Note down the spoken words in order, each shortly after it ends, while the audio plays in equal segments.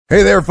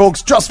Hey there,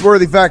 folks.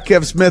 Trustworthy Fat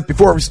Kev Smith.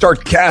 Before we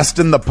start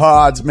casting the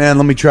pods, man,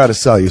 let me try to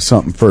sell you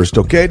something first,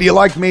 okay? Do you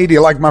like me? Do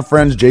you like my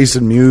friends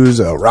Jason Mewes,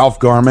 Ralph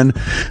Garman?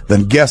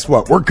 Then guess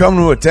what? We're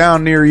coming to a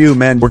town near you,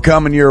 man. We're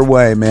coming your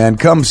way, man.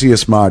 Come see a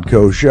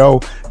Smodco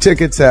show.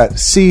 Tickets at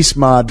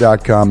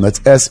csmod.com. That's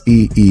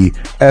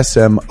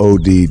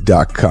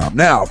SEESMOD.com.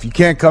 Now, if you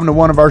can't come to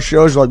one of our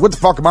shows, you're like, what the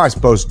fuck am I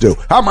supposed to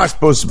do? How am I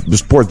supposed to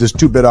support this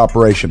two-bit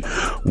operation?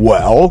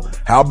 Well,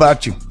 how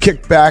about you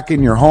kick back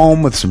in your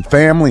home with some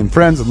family and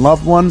friends and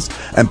loved ones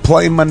and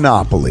play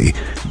Monopoly.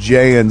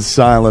 Jay and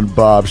Silent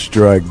Bob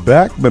Strike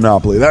Back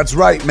Monopoly. That's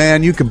right,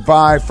 man. You can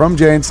buy from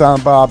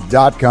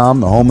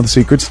jayandsilentbob.com, the home of the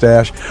secret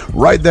stash,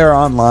 right there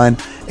online,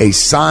 a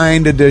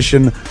signed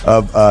edition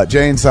of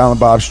Jay and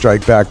Silent Bob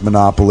Strike Back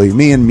Monopoly.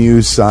 Me and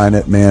Mewes sign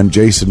it, man.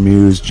 Jason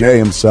Mewes, Jay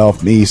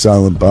himself, me,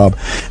 Silent Bob.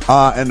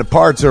 And the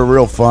parts are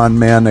real fun,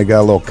 man. They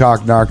got a little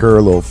cock knocker,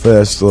 a little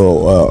fist, a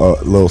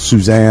little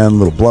Suzanne, a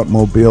little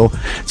bluntmobile.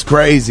 It's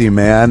crazy,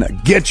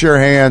 man. Get your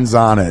hands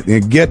on it.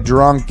 You get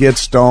drunk, get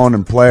stoned,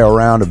 and play a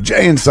round of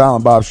Jay and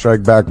Silent Bob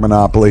Strike Back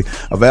Monopoly.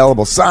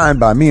 Available, signed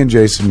by me and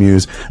Jason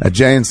Mewes at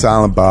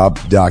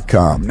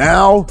jayandsilentbob.com.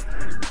 Now,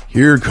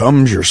 here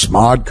comes your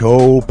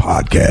Smodco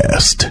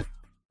podcast.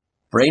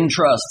 Brain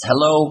Trust,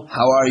 hello,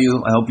 how are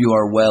you? I hope you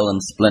are well and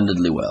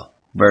splendidly well.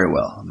 Very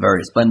well,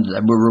 very splendid. I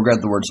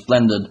regret the word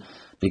splendid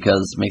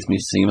because it makes me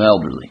seem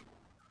elderly.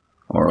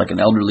 Or like an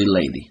elderly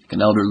lady. Like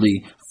an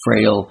elderly,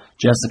 frail,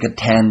 Jessica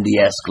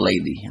Tandy-esque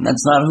lady. And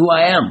that's not who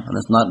I am. And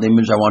that's not the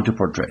image I want to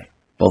portray.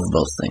 Both of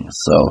those things.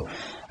 So,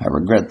 I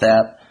regret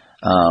that.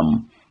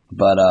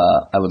 But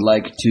I would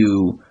like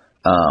to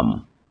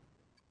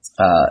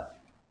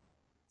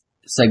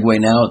segue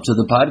now to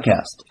the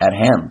podcast at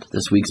hand,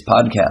 this week's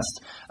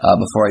podcast.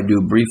 Before I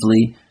do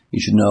briefly, you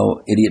should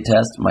know Idiot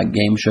Test, my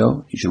game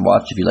show. You should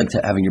watch if you like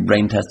to having your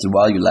brain tested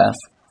while you laugh.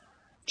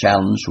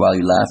 Challenged while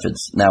you laugh.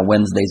 It's now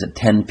Wednesdays at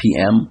 10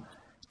 p.m.,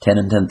 10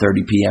 and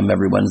 10:30 p.m.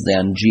 every Wednesday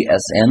on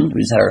GSN.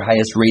 We just had our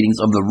highest ratings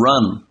of the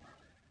run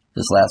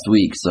this last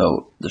week.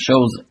 So the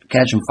show's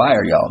catching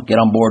fire, y'all. Get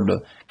on board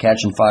the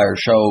Catching Fire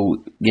show,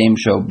 game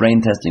show,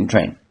 brain testing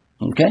train.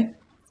 Okay?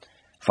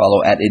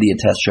 Follow at Idiot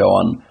Test Show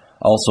on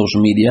all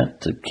social media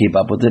to keep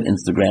up with it.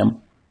 Instagram,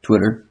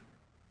 Twitter,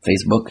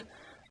 Facebook,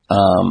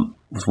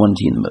 with one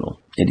T in the middle.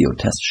 Idiot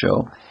Test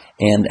Show.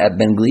 And at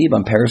Ben Glebe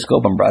on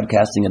Periscope, I'm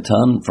broadcasting a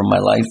ton from my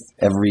life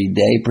every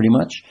day, pretty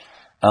much.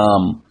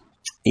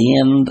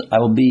 And I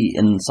will be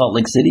in Salt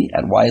Lake City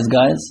at Wise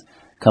Guys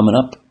coming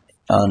up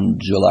on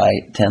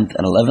July 10th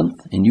and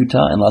 11th. In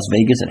Utah and Las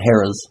Vegas at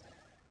Harrah's,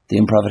 the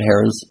Improv at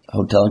Harrah's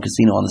Hotel and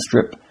Casino on the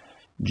Strip,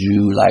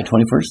 July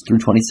 21st through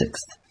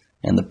 26th.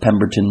 And the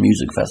Pemberton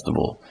Music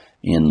Festival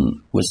in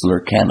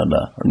Whistler,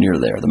 Canada, or near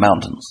there, the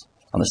mountains,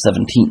 on the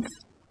 17th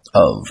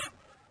of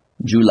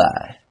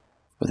July,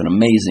 with an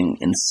amazing,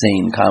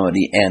 insane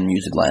comedy and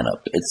music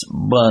lineup. It's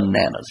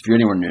bananas. If you're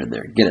anywhere near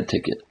there, get a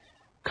ticket.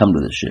 Come to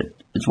this shit.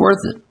 It's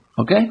worth it,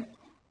 okay?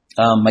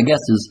 My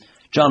guest is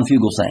John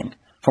Fugelsang,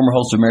 former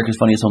host of America's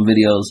Funniest Home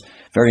Videos,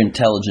 very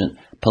intelligent,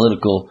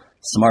 political,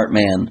 smart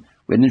man.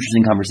 We had an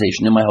interesting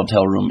conversation in my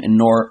hotel room in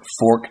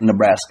Norfolk,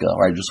 Nebraska,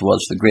 where I just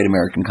was for the Great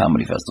American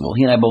Comedy Festival.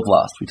 He and I both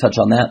lost. We touch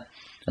on that,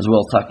 as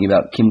well as talking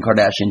about Kim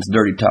Kardashian's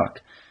dirty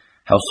talk,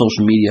 how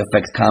social media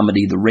affects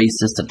comedy, the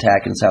racist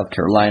attack in South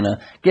Carolina,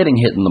 getting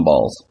hit in the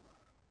balls,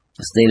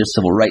 the state of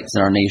civil rights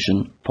in our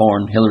nation,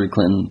 porn, Hillary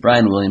Clinton,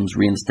 Brian Williams'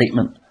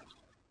 reinstatement,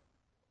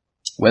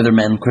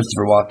 weathermen,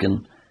 Christopher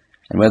Walken,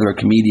 and whether a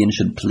comedian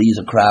should please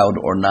a crowd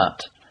or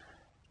not.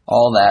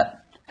 All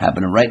that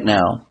happening right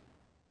now.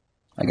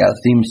 I got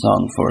a theme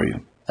song for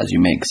you, as you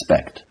may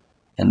expect.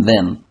 And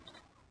then,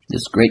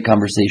 this great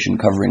conversation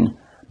covering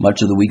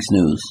much of the week's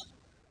news,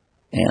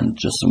 and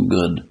just some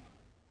good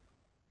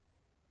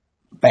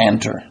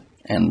banter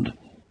and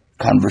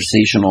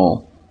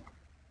conversational,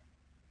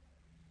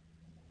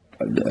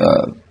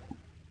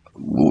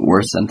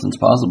 worst sentence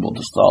possible,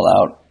 to stall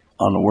out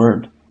on a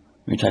word.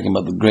 We're talking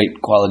about the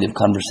great quality of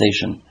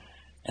conversation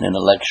and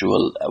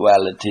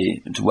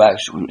intellectuality,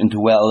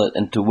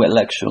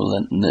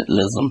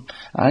 intellectualism.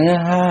 I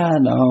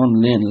had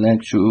only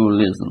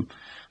intellectualism.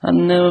 I've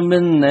never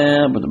been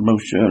there, but the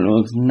brochure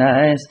looks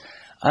nice.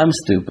 I'm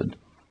stupid.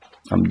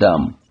 I'm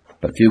dumb.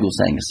 But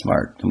Fugelsang is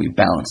smart, and we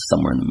balance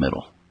somewhere in the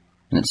middle.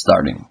 And it's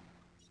starting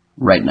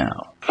right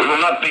now. We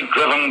will not be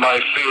driven by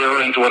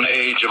fear into an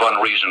age of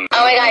unreason.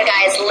 Oh my god,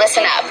 guys,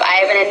 listen up. I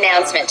have an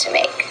announcement to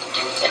make.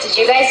 Did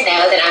you guys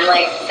know that I'm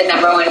like the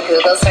 #1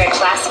 Google search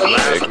last week?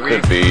 It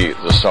could be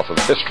the stuff of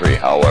history,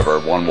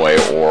 however, one way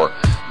or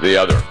the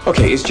other.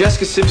 Okay, is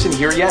Jessica Simpson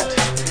here yet?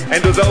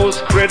 And to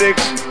those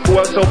critics who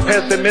are so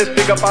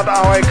pessimistic about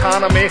our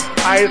economy,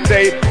 I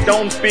say,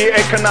 don't be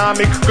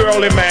economic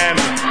girly man.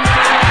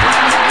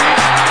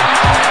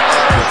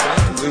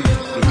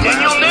 Then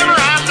you'll never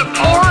have to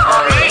pour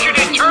or measure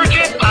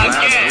detergent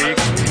again.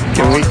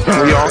 Can we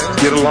all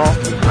get along?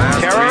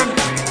 Terror,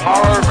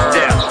 horror,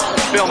 death.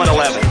 Film at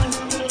 11.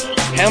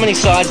 How many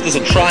sides does a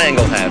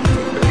triangle have?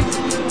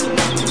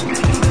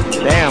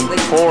 Damn,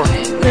 4.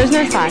 There's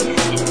no sides.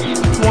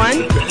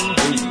 1.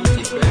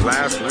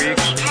 Last week,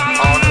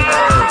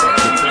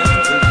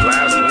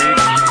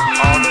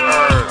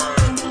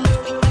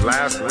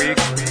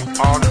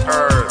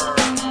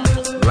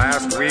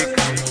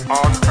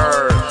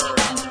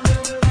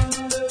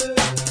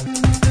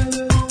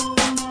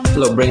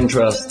 Brain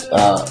Trust.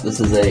 This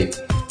is a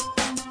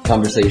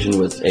conversation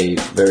with a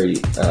very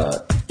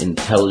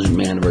intelligent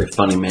man, a very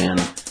funny man,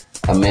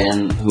 a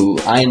man who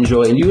I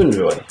enjoy and you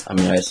enjoy. I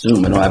mean, I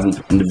assume. I know I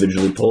haven't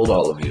individually polled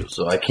all of you,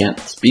 so I can't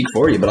speak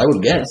for you, but I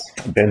would guess.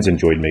 Ben's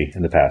enjoyed me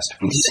in the past.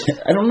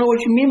 I don't know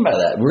what you mean by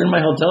that. We're in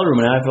my hotel room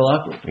and I feel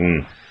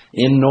awkward.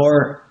 In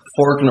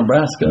Norfolk,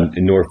 Nebraska.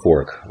 In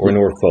Norfolk, or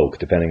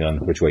Norfolk, depending on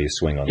which way you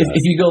swing on that.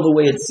 If you go the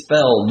way it's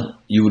spelled,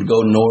 you would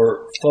go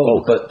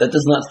Norfolk, but that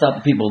does not stop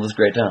the people of this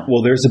great town. Well,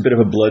 there's a bit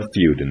of a blood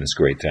feud in this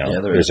great town. Yeah,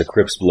 there's a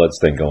Crips Bloods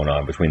thing going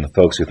on between the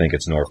folks who think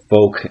it's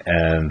Norfolk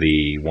and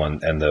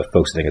the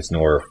folks who think it's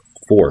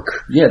Norfolk.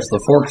 Yeah, it's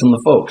the Forks and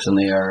the Folks, and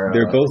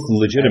they're both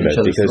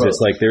legitimate because throats. It's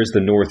like there's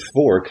the North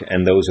Fork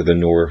and those are the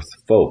North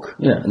Folk.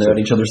 Yeah, and they're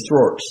at each other's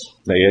throats.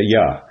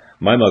 Yeah.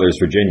 My mother's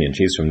Virginian.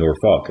 She's from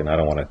Norfolk, and I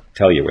don't want to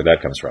tell you where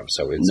that comes from.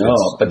 So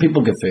but people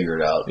can figure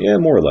it out. Yeah,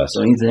 more or less.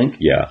 Don't you think?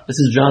 Yeah. This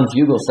is John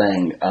Fugel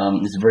saying,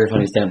 he's a very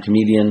funny stand-up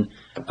comedian.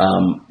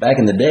 Back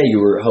in the day,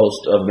 you were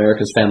host of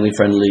America's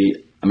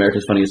Family-Friendly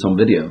America's Funniest Home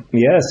Video.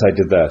 Yes, I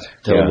did that.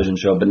 Television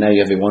show. But now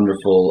you have a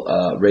wonderful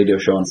radio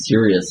show on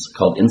Sirius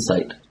called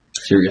Insight.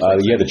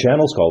 The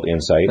channel's called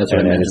Insight. That's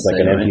what and it's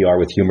like an NPR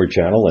with humor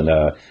channel. And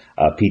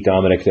Pete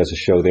Dominick does a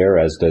show there,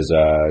 as does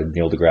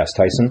Neil deGrasse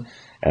Tyson.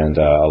 And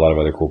a lot of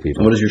other cool people.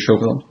 And what is your show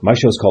called? My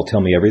show's called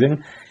Tell Me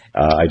Everything.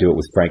 I do it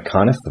with Frank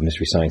Conniff of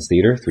Mystery Science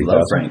Theater 3000.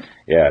 Love Frank.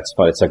 Yeah, it's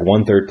fun. It's like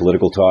 1/3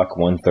 political talk,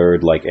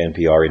 1/3 like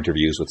NPR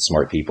interviews with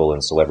smart people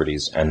and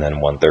celebrities, and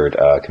then 1/3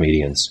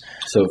 comedians.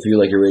 So if you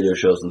like your radio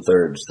shows in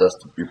thirds, that's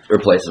your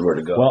place is where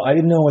to go. Well, I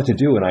didn't know what to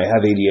do, and I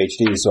have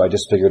ADHD, so I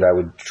just figured I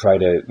would try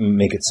to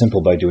make it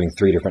simple by doing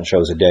 3 different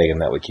shows a day,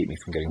 and that would keep me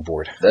from getting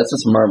bored. That's a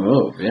smart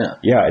move,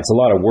 yeah. Yeah, it's a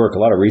lot of work, a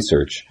lot of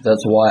research.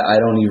 That's why I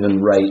don't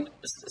even write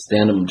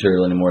stand-up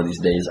material anymore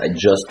these days. I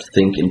just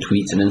think in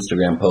tweets and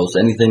Instagram posts.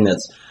 Anything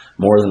that's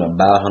more than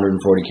about 140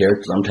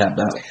 characters, I'm tapped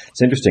out. It's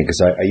interesting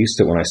because I used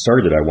to, when I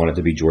started, I wanted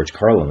to be George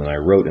Carlin, and I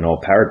wrote in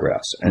all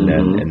paragraphs, and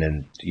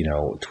then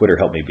Twitter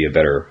helped me be a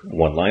better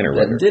one-liner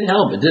writer. It did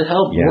help. It did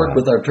help work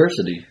with our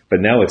tersity. But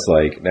now it's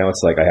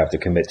like I have to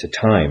commit to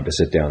time to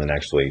sit down and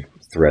actually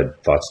thread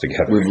thoughts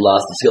together. We've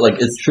lost the skill.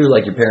 Like, it's true.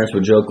 Like your parents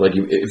would joke, like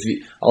if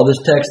you all this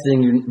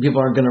texting,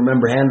 people aren't going to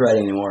remember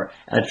handwriting anymore.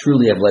 And I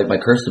truly have my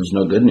cursive's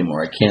no good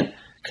anymore. I can't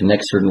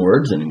connect certain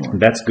words anymore.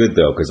 That's good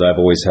though, because I've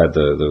always had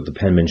the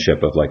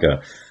penmanship of like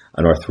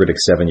an arthritic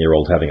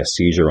 7-year-old having a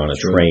seizure on a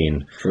train,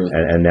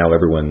 and now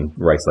everyone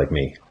writes like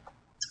me.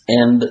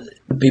 And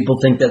people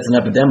think that's an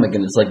epidemic,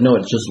 and it's like, no,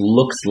 it just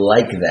looks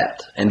like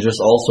that, and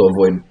just also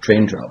avoid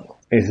train travel.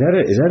 Is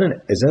that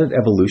an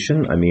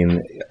evolution? I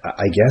mean,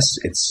 I guess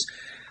it's.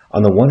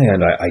 On the one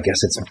hand, I guess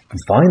it's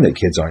fine that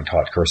kids aren't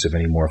taught cursive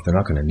anymore if they're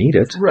not going to need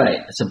it. Right,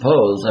 I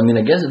suppose. I mean,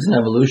 I guess it's an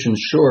evolution,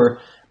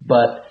 sure,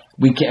 but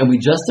we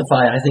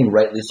justify, I think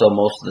rightly so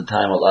most of the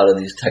time, a lot of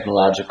these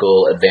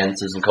technological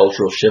advances and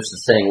cultural shifts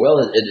as saying, well,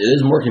 it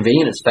is more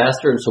convenient, it's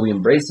faster, and so we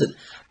embrace it.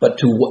 But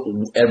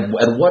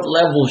at what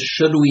level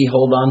should we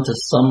hold on to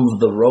some of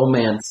the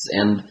romance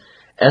and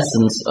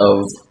essence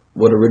of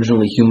what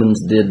originally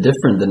humans did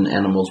different than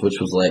animals, which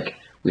was like,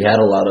 we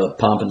had a lot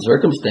of pomp and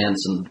circumstance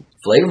and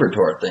flavor to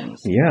our things.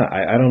 Yeah,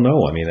 I don't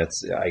know. I mean,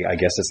 I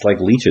guess it's like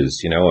leeches,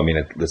 I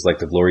mean, it's like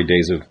the glory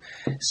days of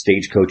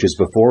stagecoaches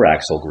before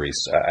axle grease.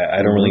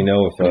 I don't really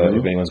know if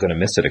anyone's going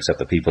to miss it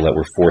except the people that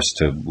were forced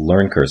to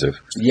learn cursive.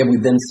 Yeah, we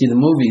then see the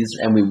movies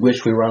and we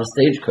wish we were on a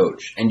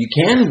stagecoach. And you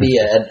can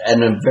be in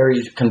a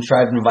very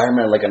contrived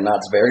environment like a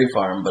Knott's Berry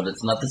Farm, but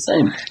it's not the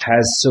same.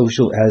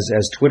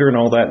 Has Twitter and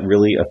all that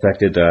really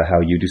affected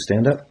how you do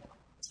stand-up?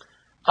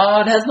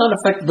 It has not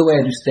affected the way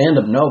I do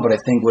stand-up, no, but I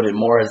think what it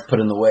more has put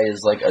in the way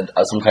is like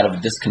some kind of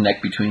a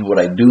disconnect between what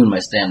I do in my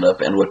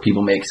stand-up and what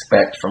people may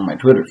expect from my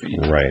Twitter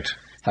feed. Right.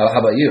 How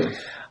about you?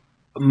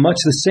 Much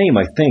the same,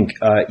 I think.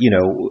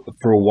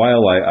 For a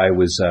while I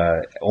was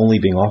only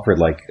being offered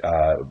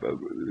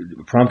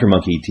prompter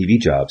monkey TV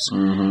jobs,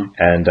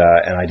 and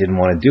I didn't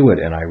want to do it,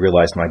 and I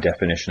realized my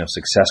definition of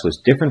success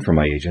was different from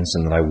my agents,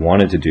 and that I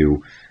wanted to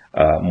do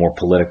more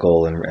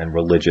political and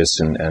religious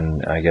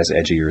and I guess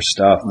edgier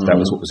stuff. That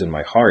was what was in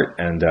my heart.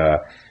 And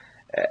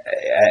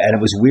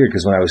it was weird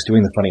because when I was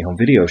doing the Funny Home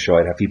Video show,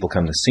 I'd have people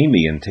come to see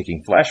me and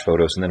taking flash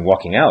photos and then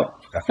walking out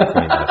after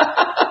 20 minutes.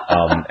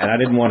 And I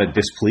didn't want to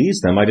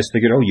displease them. I just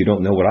figured, you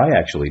don't know what I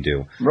actually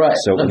do. Right.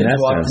 So in that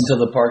walked sense,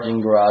 into the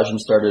parking garage and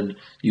started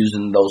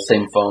using those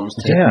same phones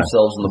to hit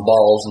themselves in the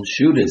balls and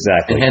shoot it.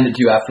 Exactly. And hand it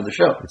to you after the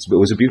show. It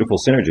was a beautiful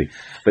synergy.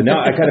 But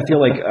now I kind of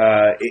feel like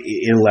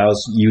it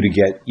allows you to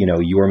get,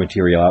 your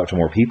material out to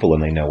more people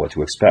and they know what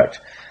to expect.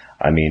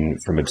 I mean,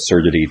 from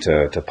absurdity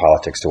to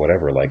politics to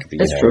whatever,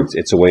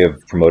 it's a way of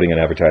promoting and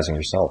advertising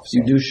yourself.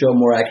 So. You do show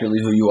more accurately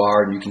who you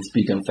are, and you can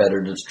speak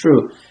unfettered. It's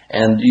true.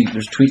 And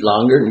there's tweet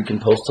longer, and you can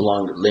post to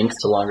links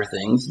to longer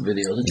things,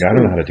 videos. I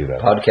don't know how to do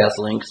that. Podcast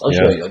links. I'll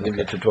show you. I'll give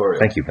you a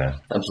tutorial. Thank you, Ben.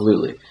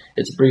 Absolutely.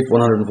 It's a brief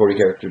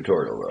 140-character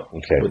tutorial, though.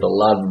 Okay. With a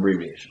lot of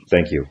abbreviations.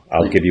 Thank you.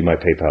 I'll give you my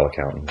PayPal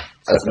account.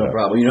 That's no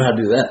problem. You know how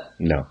to do that?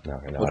 No.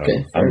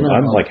 Okay.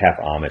 I'm like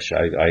half Amish.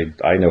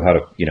 I know how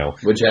to,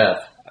 Which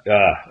half?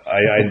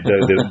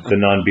 The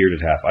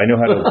non-bearded half. I know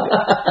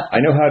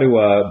how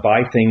to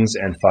buy things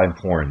and find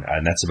porn,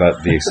 and that's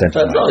about the extent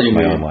of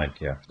my online.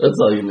 Yeah, that's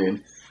all you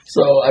need.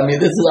 So, I mean,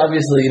 this is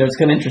obviously, it's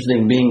kind of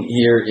interesting being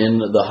here in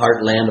the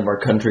heartland of our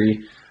country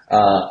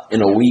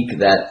in a week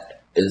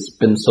that has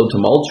been so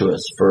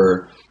tumultuous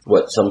for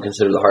what some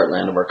consider the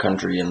heartland of our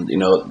country, and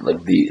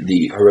like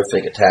the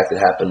horrific attack that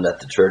happened at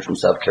the church from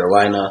South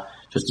Carolina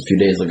just a few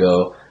days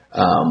ago.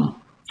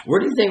 Where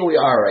do you think we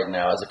are right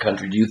now as a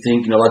country? Do you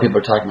think, a lot of people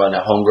are talking about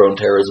now homegrown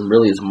terrorism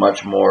really is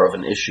much more of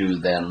an issue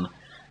than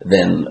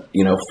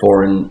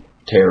foreign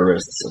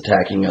terrorists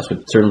attacking us,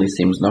 which certainly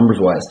seems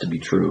numbers-wise to be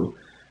true.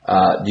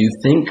 Do you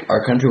think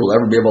our country will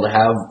ever be able to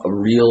have a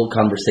real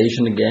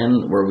conversation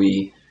again where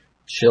we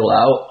chill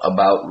out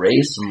about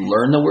race and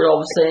learn that we're all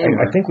the same?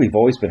 I think we've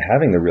always been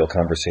having the real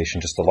conversation,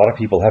 just a lot of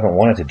people haven't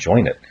wanted to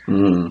join it.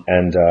 Mm.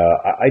 And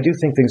I do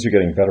think things are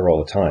getting better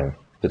all the time,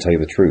 to tell you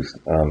the truth,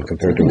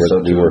 compared to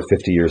where we were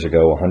 50 years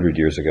ago, 100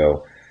 years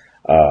ago.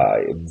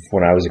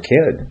 When I was a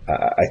kid,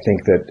 I think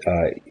that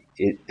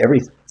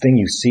everything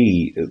you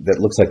see that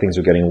looks like things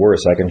are getting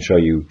worse, I can show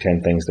you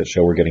 10 things that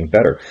show we're getting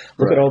better.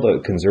 Look at all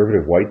the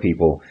conservative white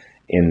people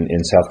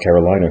in South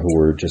Carolina who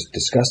were just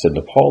disgusted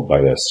and appalled by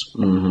this.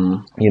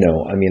 Mm-hmm.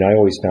 I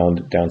always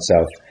found down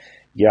south,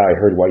 I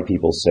heard white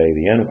people say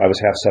the N. I was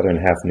half Southern,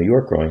 half New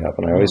York growing up,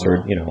 and I always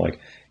heard,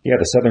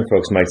 the Southern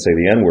folks might say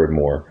the N-word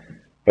more,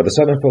 but the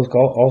Southern folks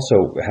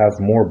also have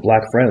more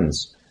black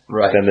friends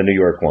than the New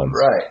York ones.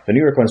 Right. The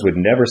New York ones would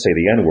never say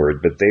the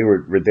N-word, but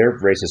their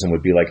racism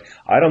would be like,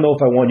 I don't know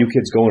if I want you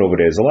kids going over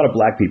there. There's a lot of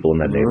black people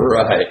in that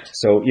neighborhood. Right.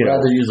 So,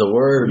 rather use a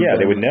word. Yeah,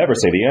 they would never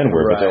say the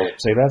N-word, but they'll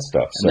say that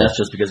stuff. And that's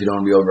just because you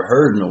don't want to be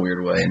overheard in a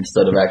weird way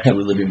instead of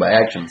actually living by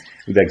actions.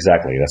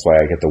 Exactly. That's why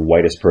I get the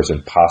whitest person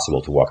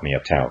possible to walk me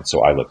uptown,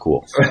 so I look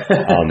cool.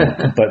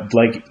 But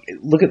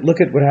look at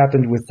what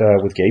happened with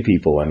gay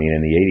people. I mean,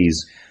 in the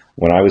 80s,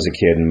 when I was a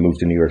kid and moved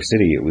to New York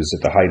City, it was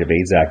at the height of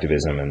AIDS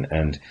activism,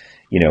 and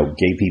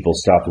gay people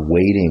stopped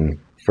waiting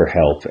for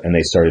help and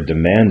they started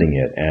demanding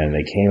it, and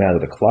they came out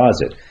of the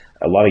closet.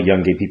 A lot of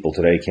young gay people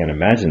today can't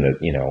imagine that,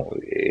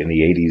 in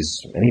the 80s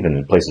and even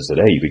in places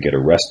today, you could get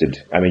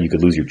arrested. I mean, you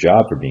could lose your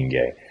job for being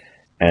gay.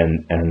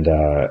 And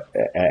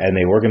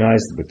they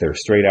organized with their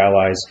straight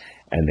allies,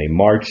 and they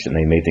marched, and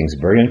they made things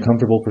very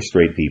uncomfortable for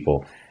straight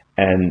people.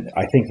 And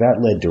I think that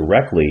led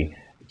directly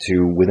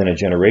to, within a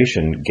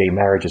generation, gay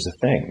marriage is a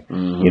thing.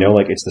 Mm-hmm.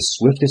 It's the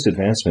swiftest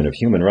advancement of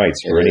human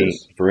rights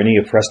for any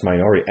oppressed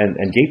minority.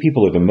 And gay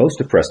people are the most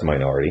oppressed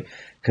minority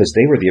because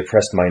they were the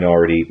oppressed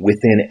minority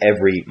within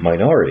every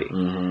minority.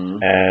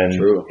 Mm-hmm. And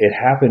it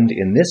happened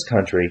in this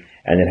country,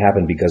 and it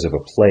happened because of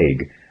a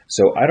plague.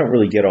 So I don't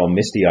really get all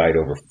misty-eyed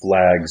over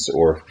flags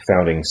or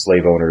founding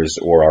slave owners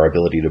or our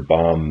ability to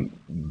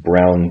bomb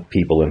brown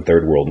people in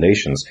third world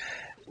nations.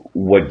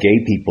 What gay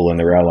people and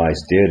their allies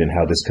did, and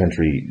how this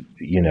country,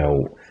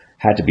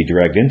 had to be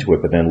dragged into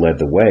it, but then led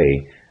the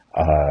way,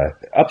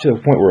 up to a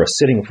point where a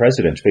sitting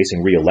president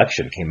facing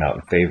re-election came out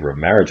in favor of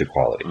marriage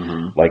equality.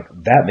 Mm-hmm.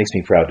 That makes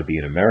me proud to be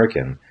an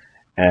American.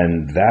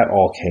 And that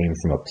all came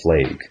from a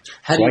plague.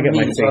 How do you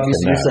mean? So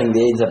obviously you're saying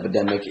the AIDS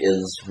epidemic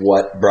is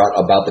what brought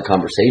about the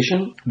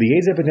conversation? The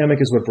AIDS epidemic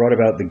is what brought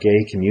about the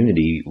gay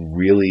community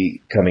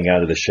really coming out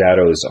of the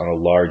shadows on a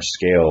large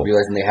scale.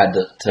 Realizing they had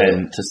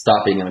to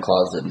stop being in a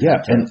closet.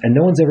 And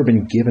no one's ever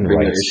been given rights.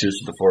 Bring their issues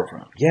to the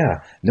forefront.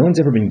 Yeah. No one's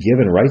ever been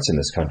given rights in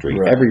this country.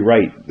 Right. Every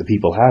right the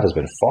people have has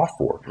been fought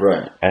for.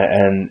 Right.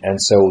 And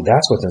so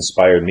that's what's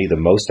inspired me the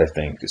most, I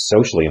think,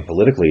 socially and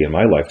politically in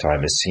my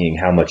lifetime, is seeing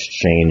how much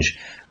change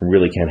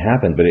really can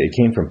happen, but it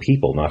came from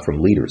people, not from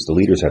leaders. The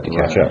leaders have to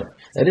catch up.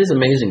 That is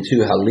amazing,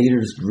 too, how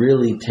leaders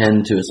really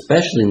tend to,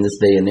 especially in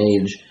this day and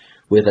age,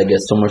 with, I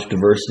guess, so much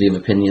diversity of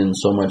opinion,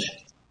 so much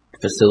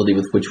facility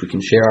with which we can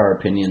share our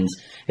opinions,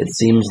 it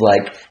seems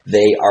like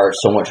they are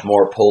so much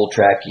more poll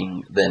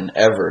tracking than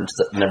ever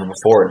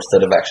before,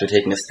 instead of actually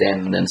taking a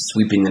stand and then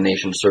sweeping the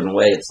nation a certain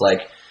way. It's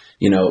like,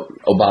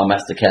 Obama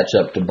has to catch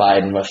up to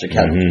Biden, has to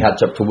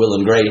catch up to Will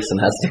and Grace, and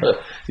has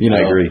to,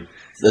 I agree.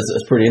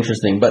 It's pretty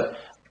interesting. But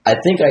I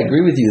think I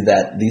agree with you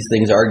that these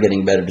things are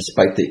getting better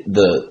despite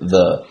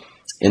the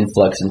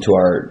influx into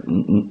our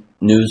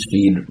news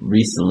feed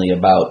recently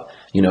about,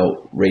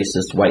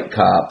 racist white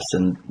cops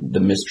and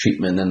the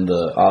mistreatment and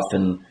the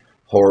often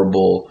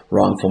horrible,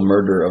 wrongful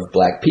murder of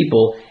black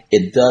people.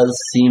 It does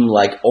seem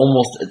like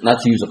almost, not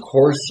to use a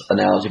coarse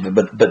analogy,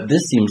 but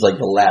this seems like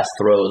the last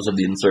throes of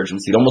the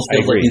insurgency. It almost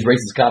feels like these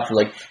racist cops are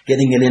like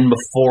getting it in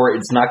before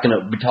it's not going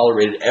to be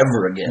tolerated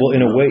ever again. Well,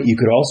 in a way, you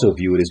could also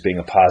view it as being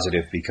a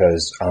positive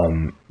because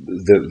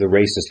the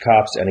racist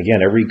cops, and again,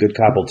 every good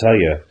cop will tell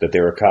you that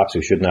there are cops who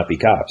should not be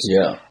cops.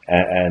 Yeah.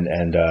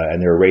 And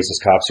there are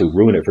racist cops who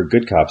ruin it for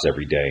good cops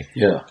every day.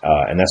 Yeah.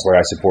 And that's why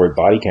I support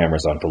body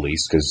cameras on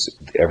police, because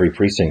every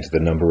precinct,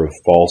 the number of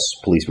false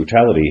police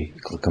brutality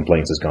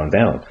complaints has gone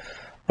down.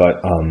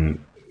 But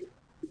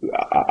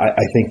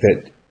I think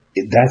that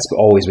that's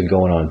always been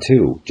going on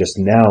too. Just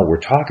now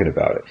we're talking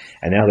about it.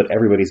 And now that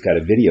everybody's got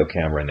a video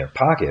camera in their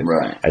pocket,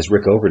 as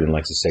Rick Overton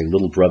likes to say,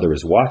 little brother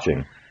is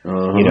watching.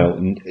 You know,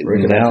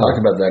 Rick and I talked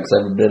about that because I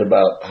have a bit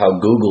about how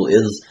Google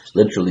is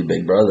literally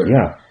Big Brother.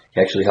 Yeah. He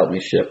actually helped me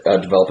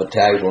develop a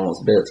tag as one of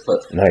those bits. But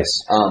nice.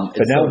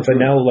 But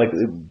now, like,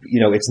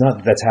 you know, it's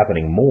not that that's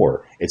happening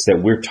more. It's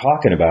that we're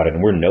talking about it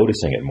and we're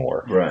noticing it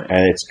more. Right.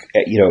 And it's,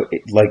 you know,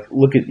 like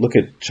look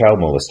at child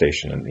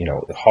molestation and, you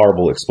know, the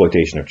horrible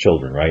exploitation of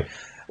children. Right.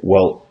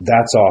 Well,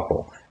 that's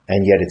awful.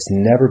 And yet it's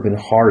never been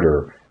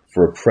harder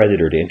for a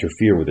predator to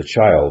interfere with a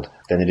child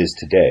than it is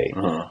today.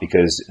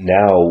 Because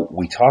now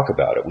we talk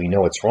about it. We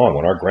know it's wrong.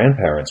 When our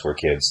grandparents were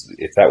kids,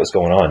 if that was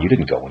going on, you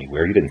didn't go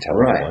anywhere. You didn't tell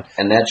anyone.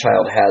 And that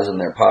child has in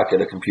their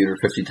pocket a computer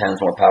 50 times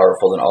more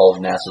powerful than all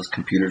of NASA's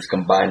computers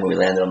combined when we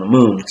landed on the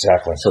moon.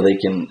 Exactly. So they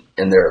can,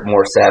 and they're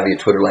more savvy at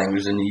Twitter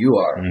language than you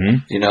are.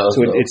 You know,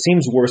 so it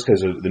seems worse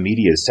because the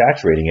media is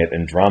saturating it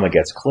and drama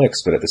gets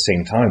clicks. But at the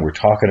same time, we're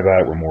talking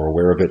about it. We're more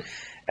aware of it.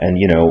 And,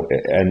 you know,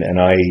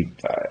 and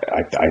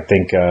I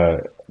think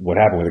what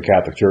happened with the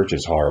Catholic Church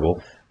is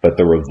horrible, but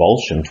the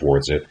revulsion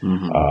towards it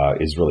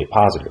is really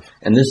positive.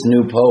 And this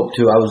new Pope,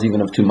 too, I was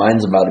even of two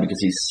minds about it because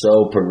he's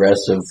so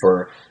progressive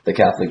for the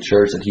Catholic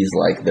Church that he's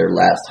like their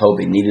last hope.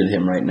 They needed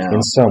him right now.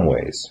 In some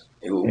ways.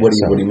 What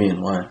do you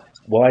mean? Why?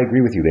 Well, I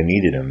agree with you. They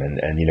needed him,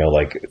 and you know,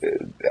 like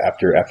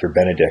after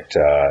Benedict,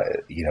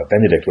 you know,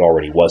 Benedict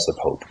already was the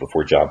Pope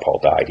before John Paul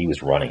died. He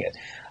was running it,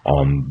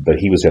 but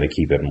he was going to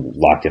keep it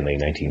locked in the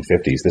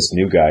 1950s. This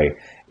new guy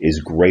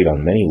is great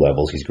on many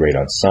levels. He's great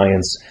on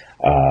science,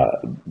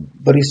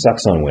 but he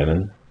sucks on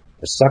women.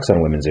 He sucks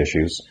on women's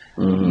issues.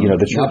 You know,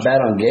 the church, not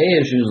bad on gay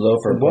issues though.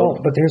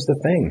 But here's the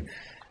thing.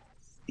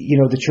 You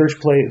know, the church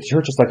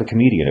is like a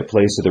comedian. It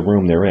plays to the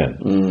room they're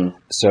in.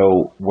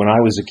 So when I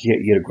was a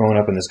kid, you know, growing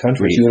up in this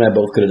country, which you and I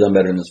both could have done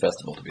better in this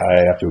festival. To be honest.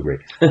 I have to agree.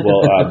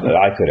 Well,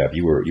 I could have.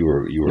 You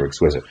were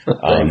exquisite.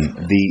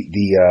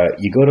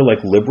 You go to like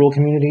liberal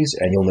communities,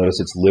 and you'll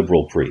notice it's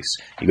liberal priests.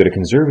 You go to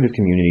conservative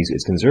communities,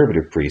 it's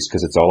conservative priests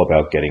because it's all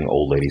about getting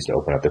old ladies to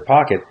open up their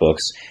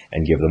pocketbooks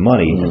and give them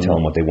money and tell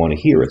them what they want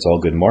to hear. It's all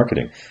good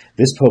marketing.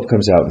 This Pope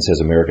comes out and says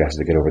America has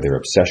to get over their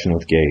obsession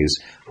with gays.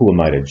 Who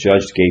am I to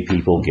judge gay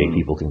people? Gay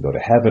people can go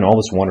to heaven, all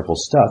this wonderful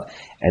stuff.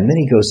 And then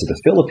he goes to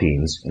the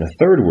Philippines in a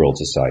third world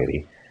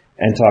society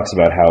and talks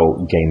about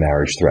how gay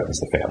marriage threatens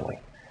the family.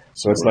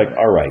 So it's like,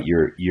 all right,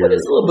 you're. But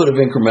it's a little bit of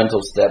incremental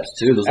steps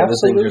too. Those other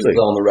things are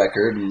still on the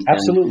record.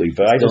 Absolutely,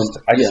 but I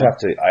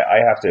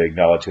have to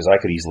acknowledge because I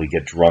could easily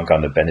get drunk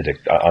on the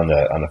Benedict on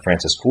the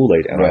Francis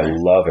Kool-Aid, and I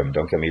love him.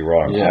 Don't get me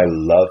wrong, I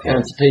love him.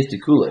 And it's a tasty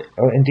Kool-Aid.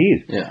 Oh,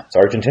 indeed. Yeah, it's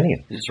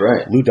Argentinian. That's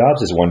right. Lou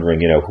Dobbs is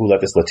wondering, you know, who let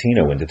this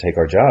Latino in to take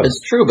our jobs.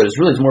 It's true, but it's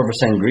more of a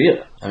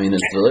sangria. I mean,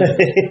 it's delicious.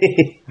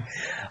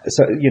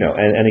 So you know,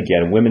 and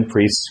again, women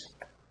priests.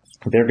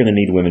 They're going to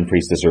need women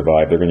priests to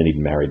survive. They're going to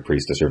need married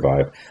priests to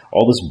survive.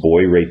 All this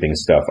boy raping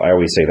stuff. I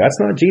always say that's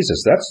not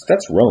Jesus.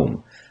 That's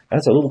Rome.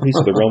 That's a little piece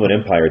of the Roman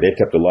Empire they've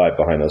kept alive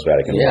behind those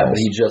Vatican walls. Yeah, but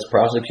he just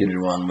prosecuted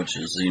one, which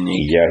is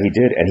unique. Yeah, he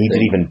did, and he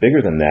did even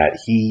bigger than that.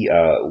 He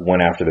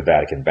went after the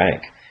Vatican Bank.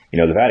 You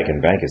know, the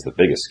Vatican Bank is the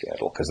biggest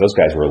scandal because those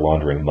guys were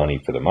laundering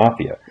money for the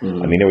mafia.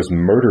 I mean, there was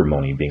murder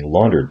money being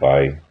laundered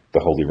by the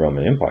Holy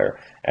Roman Empire.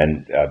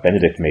 And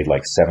Benedict made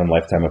like 7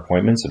 lifetime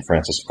appointments, and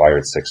Francis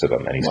fired 6 of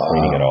them, and he's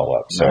cleaning it all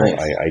up. So nice.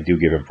 I do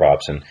give him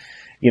props. And,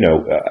 you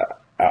know,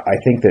 I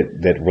think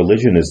that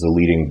religion is the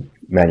leading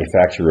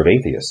manufacturer of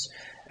atheists.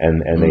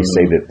 And they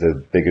say that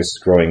the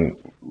biggest growing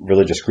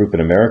religious group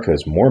in America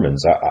is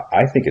Mormons.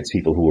 I think it's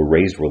people who were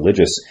raised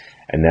religious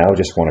and now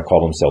just want to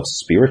call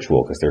themselves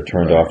spiritual because they're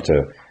turned off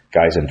to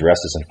guys in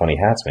dresses and funny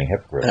hats being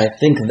hypocrites. And I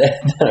think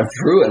that's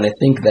true, and I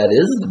think that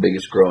is the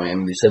biggest growing. I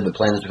mean, they said the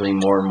planet is becoming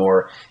more and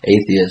more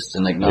atheist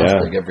and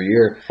agnostic every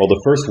year. Well,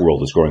 the first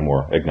world is growing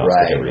more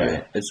agnostic every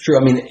year. It's true.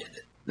 I mean,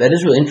 that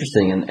is really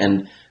interesting,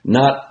 and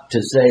not to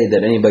say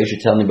that anybody should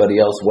tell anybody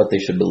else what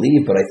they should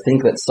believe, but I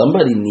think that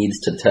somebody needs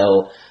to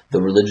tell the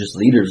religious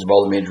leaders of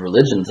all the major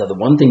religions that the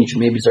one thing you should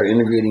maybe start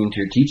integrating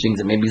into your teachings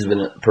that maybe has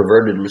been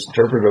perverted and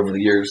misinterpreted over the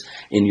years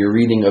in your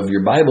reading of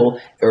your Bible,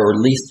 or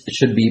at least it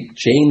should be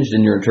changed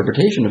in your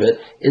interpretation of it,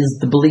 is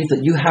the belief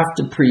that you have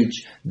to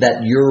preach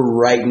that you're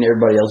right and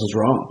everybody else is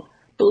wrong.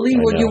 Believe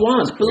what you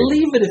want.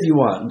 Believe it if you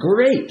want.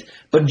 Great.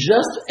 But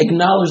just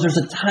acknowledge there's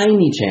a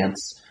tiny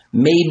chance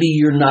maybe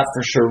you're not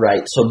for sure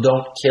right, so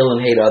don't kill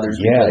and hate others.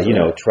 Yeah, you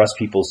know, trust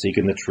people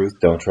seeking the truth.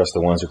 Don't trust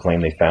the ones who claim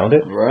they found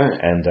it. Right.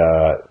 And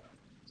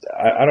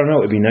I don't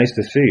know. It'd be nice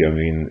to see. I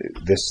mean,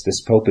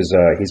 this Pope is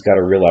he's got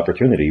a real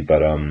opportunity,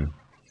 but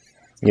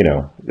you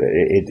know,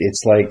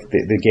 it's like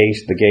the gay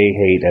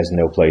hate has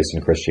no place in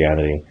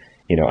Christianity.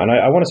 You know, and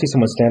I want to see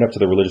someone stand up to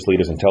the religious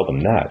leaders and tell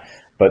them that.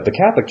 But the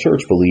Catholic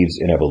Church believes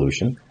in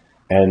evolution,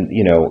 and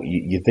you know,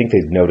 you think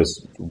they'd notice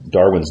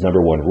Darwin's #1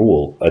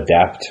 rule: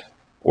 adapt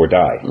or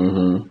die.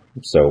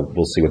 So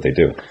we'll see what they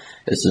do.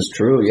 This is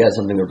true. Yeah,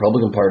 something the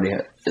Republican Party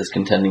is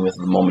contending with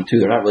at the moment too.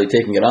 They're not really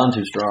taking it on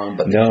too strong,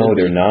 but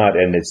they're not,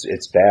 and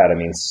it's bad. I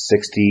mean,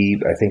 60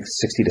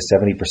 to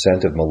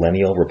 70% of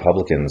millennial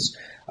Republicans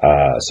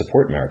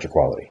support marriage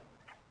equality,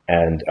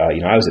 And,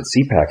 I was at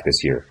CPAC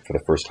this year for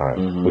the first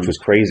time, which was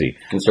crazy.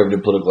 Conservative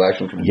Political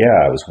Action Committee.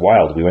 Yeah, it was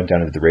wild. We went down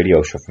to the radio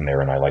show from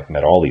there, and I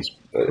met all these,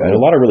 and a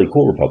lot of really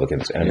cool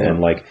Republicans, and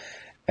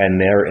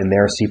they're in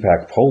their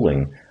CPAC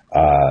polling,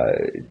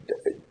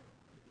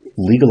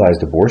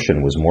 legalized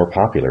abortion was more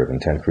popular than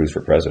Ted Cruz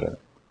for president.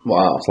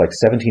 Wow. It's like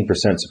 17%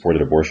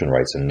 supported abortion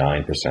rights and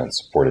 9%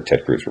 supported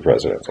Ted Cruz for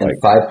president. And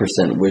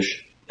 5%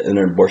 wish an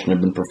abortion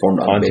had been performed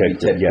on baby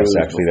Ted Cruz. Yes,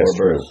 actually, that's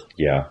true.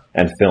 Yeah,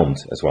 and filmed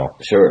as well.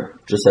 Sure,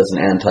 just as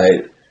an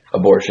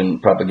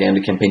anti-abortion propaganda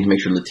campaign to make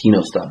sure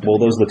Latinos stop.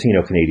 Well, those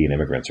Latino Canadian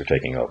immigrants are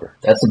taking over.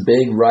 That's a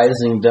big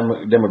rising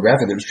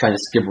demographic. They're just trying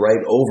to skip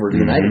right over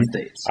the United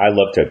States. I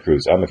love Ted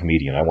Cruz. I'm a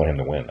comedian. I want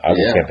him to win. I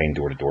will campaign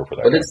door to door for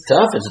that. But it's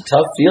tough. It's a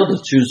tough field to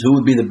choose who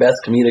would be the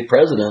best comedic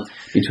president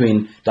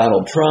between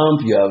Donald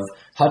Trump. You have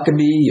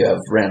Huckabee. You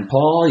have Rand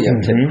Paul. You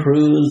have Ted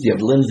Cruz. You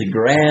have Lindsey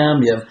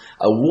Graham. You have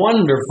a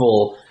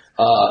wonderful.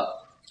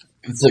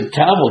 It's a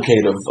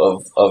cavalcade of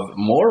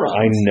morons.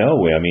 I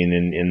know. I mean,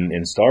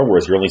 in Star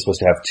Wars, you're only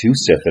supposed to have 2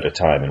 Sith at a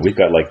time, and we've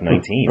got like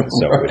 19.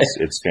 So right.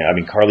 it's. I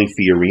mean, Carly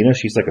Fiorina,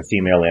 she's like a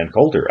female Ann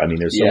Coulter. I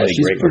mean, there's so many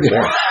great ones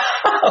there.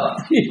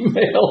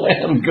 Female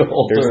Ann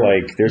Coulter.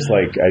 There's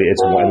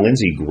and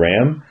Lindsey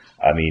Graham.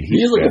 I mean,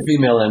 he's like a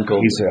female Ann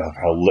Coulter.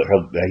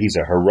 He's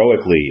a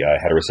heroically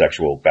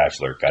heterosexual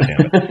bachelor.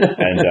 Goddamn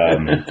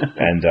it!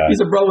 And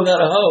he's a bro without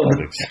a hoe.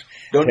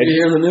 Don't you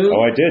hear the news?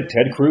 Oh, I did.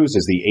 Ted Cruz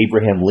is the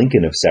Abraham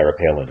Lincoln of Sarah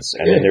Palin's.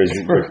 And then there's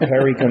Rick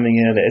Perry coming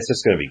in. It's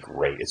just going to be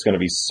great. It's going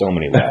to be so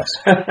many laughs.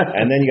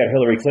 And then you got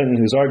Hillary Clinton,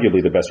 who's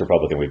arguably the best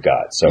Republican we've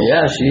got. So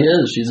yeah, she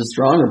is. She's a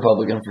strong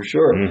Republican for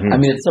sure. I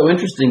mean, it's so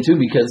interesting, too,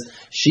 because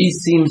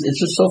it's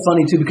just so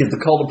funny, too, because the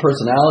cult of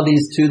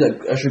personalities, too,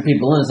 that usher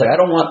people in. It's like, I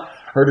don't want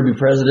her to be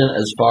president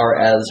as far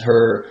as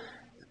her...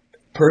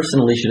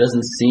 Personally, she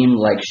doesn't seem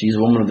like she's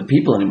a woman of the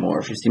people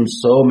anymore. She seems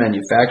so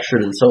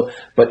manufactured and so...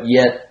 But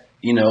yet...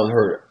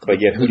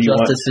 who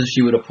justices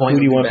she would appoint.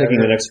 Who do you want picking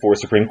the next 4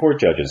 Supreme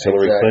Court judges?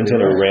 Hillary Clinton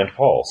or Rand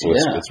Paul? So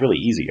it's really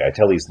easy. I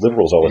tell these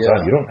liberals all the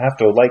time, you don't have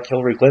to like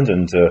Hillary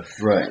Clinton to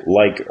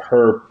like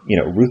her.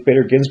 Ruth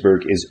Bader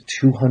Ginsburg is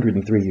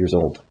 203 years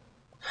old.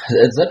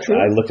 Is that true?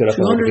 I looked it up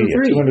on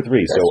Wikipedia.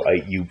 203. So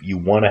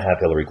you want to have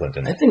Hillary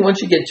Clinton. I think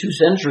once you get 2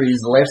 centuries,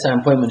 the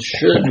lifetime appointment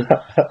should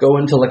go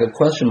into like a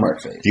question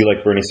mark phase. Do you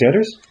like Bernie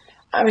Sanders?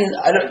 I mean,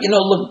 I don't.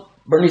 Look.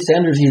 Bernie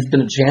Sanders, he's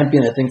been a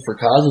champion, I think, for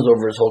causes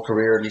over his whole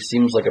career, and he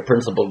seems like a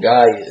principled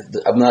guy.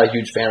 I'm not a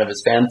huge fan of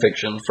his fan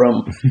fiction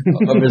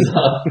of his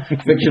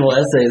fictional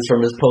essays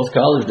from his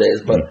post-college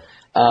days, but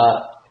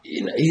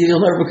he'll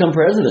never become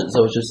president,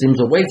 so it just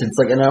seems a waste. It's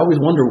like, and I always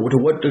wonder,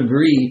 to what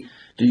degree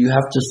do you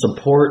have to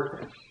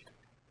support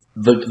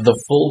the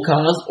full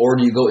cause, or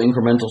do you go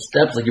incremental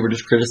steps like you were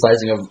just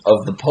criticizing of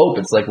the Pope?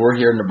 It's like we're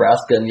here in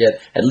Nebraska, and yet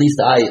at least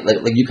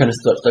like you kind of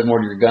stuck more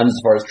to your guns as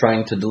far as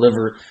trying to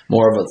deliver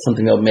more of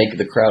something that will make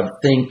the crowd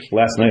think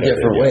in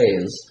different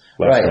ways.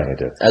 Last night I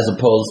did. As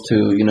opposed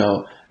to,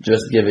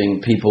 just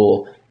giving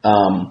people,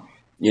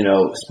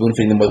 spoon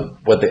feeding them with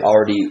what they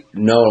already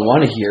know and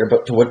want to hear.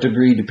 But to what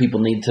degree do people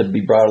need to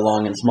be brought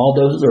along in small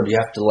doses, or do you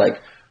have to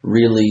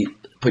really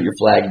put your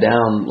flag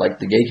down like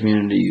the gay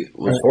community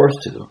was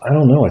forced to? I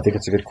don't know. I think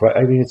it's a good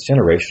question. I mean, it's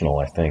generational,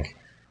 I think.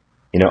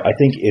 I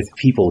think if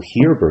people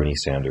hear Bernie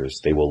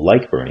Sanders, they will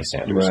like Bernie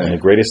Sanders. Right. And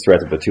the greatest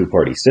threat of the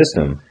 2-party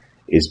system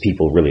is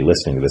people really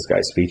listening to this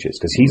guy's speeches,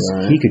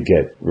 because he could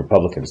get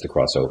Republicans to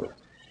cross over.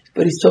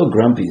 But he's so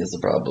grumpy is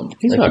the problem.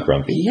 He's not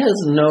grumpy. He has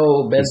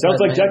no... He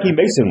sounds like Jackie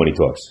Mason when he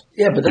talks.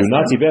 Yeah, but that's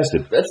Nazi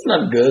bastard. That's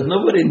not good.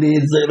 Nobody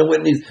needs...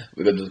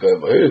 We got this guy,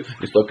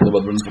 he's talking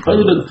about running for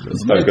president.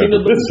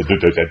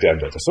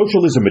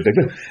 Socialism.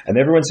 And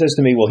everyone says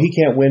to me, well, he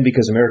can't win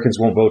because Americans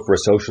won't vote for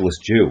a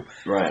socialist Jew.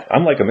 Right.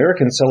 I'm like,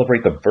 Americans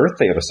celebrate the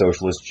birthday of a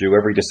socialist Jew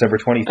every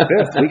December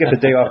 25th. We get the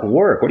day off of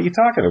work. What are you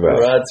talking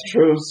about? That's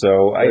true.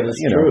 So, I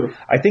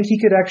think he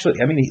could actually...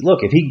 I mean,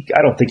 look,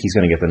 I don't think he's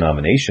going to get the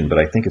nomination, but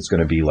I think it's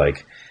going to be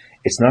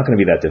it's not going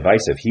to be that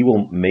divisive. He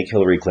will make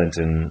Hillary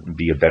Clinton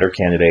be a better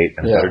candidate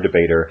and a better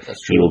debater.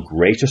 He will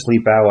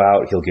graciously bow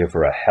out. He'll give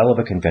her a hell of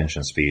a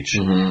convention speech,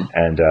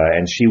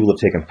 and she will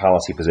have taken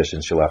policy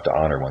positions she'll have to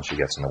honor once she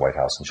gets in the White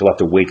House, and she'll have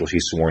to wait till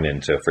she's sworn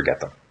in to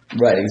forget them.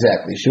 Right,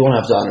 exactly. She won't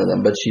have to honor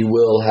them, but she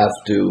will have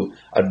to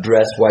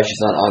address why she's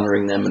not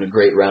honoring them in a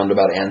great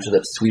roundabout answer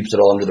that sweeps it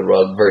all under the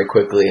rug very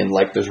quickly, and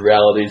there's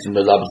realities and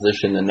there's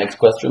opposition. And next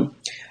question.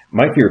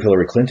 My fear of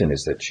Hillary Clinton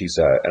is that she's,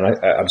 and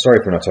I'm sorry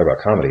if we're not talking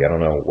about comedy. I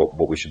don't know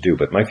what we should do,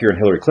 but my fear in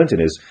Hillary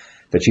Clinton is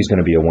that she's going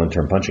to be a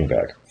one-term punching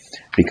bag,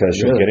 because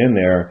she'll get in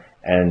there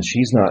and she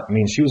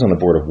was on the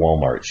board of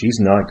Walmart. She's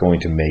not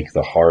going to make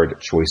the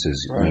hard choices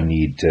we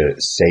need to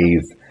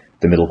save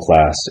the middle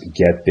class,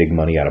 get big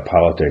money out of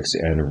politics,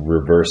 and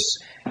reverse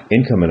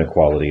income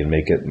inequality and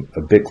make it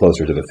a bit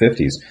closer to the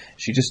 50s.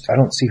 I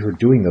don't see her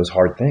doing those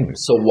hard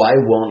things. So why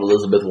won't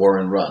Elizabeth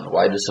Warren run?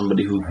 Why does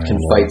somebody who can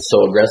fight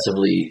so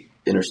aggressively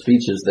in her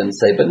speeches than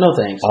say, but no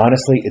thanks.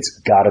 Honestly, it's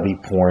got to be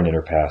porn in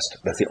her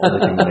past. That's the only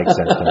thing that makes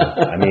sense to me.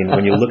 I mean,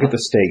 when you look at the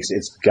stakes,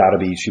 it's got to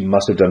be. She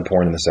must have done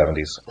porn in the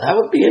 70s. That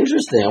would be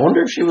interesting. I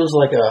wonder if she was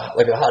like a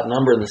hot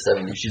number in the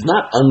 70s. She's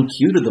not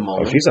uncute at the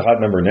moment. Oh, she's a hot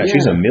number now. Yeah.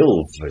 She's a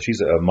MILF.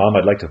 She's a mom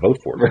I'd like to vote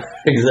for.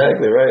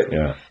 Exactly right.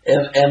 Yeah.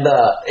 And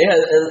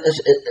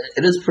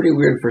it is pretty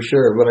weird for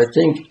sure. But I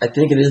think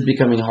it is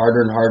becoming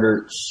harder and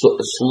harder,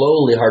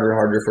 slowly harder and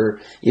harder for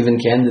even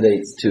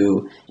candidates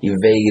to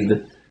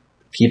evade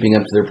keeping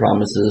up to their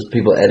promises.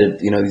 People edit,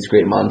 these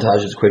great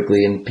montages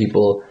quickly, and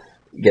people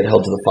get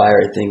held to the fire,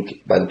 I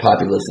think, by the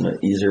populace in an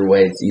easier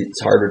way.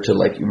 It's harder to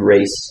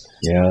erase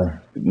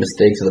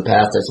mistakes of the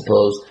past, I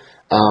suppose.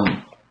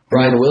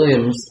 Brian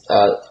Williams,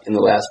 in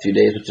the last few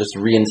days, was just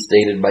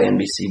reinstated by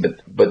NBC,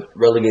 but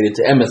relegated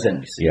to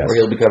MSNBC, where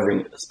he'll be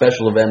covering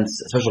special events,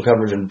 special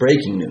coverage, and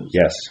breaking news.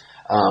 Yes.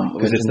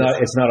 Because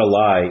it's not a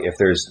lie if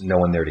there's no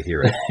one there to hear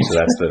it. So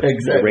that's the,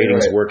 exactly the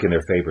ratings right. work in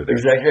their favor there.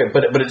 Exactly right.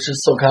 But it's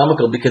just so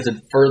comical because it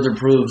further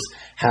proves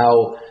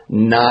how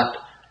not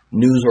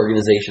news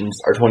organizations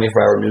or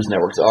 24-hour news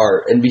networks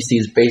are.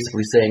 NBC is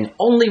basically saying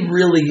only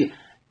really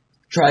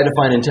try to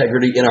find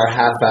integrity in our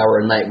half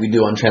hour a night we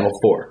do on Channel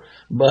 4.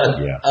 But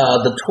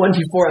the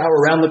 24-hour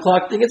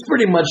round-the-clock thing, it's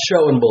pretty much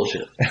show and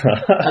bullshit.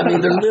 I mean,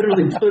 they're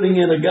literally putting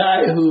in a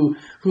guy who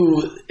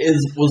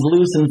was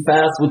loose and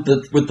fast with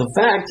the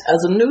facts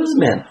as a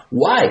newsman.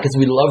 Why? Because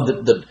we love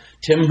the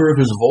timbre of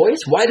his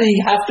voice? Why did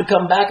he have to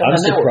come back on the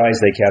network? I'm surprised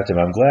they kept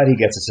him. I'm glad he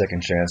gets a second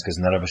chance because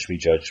none of us should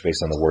be judged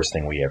based on the worst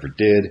thing we ever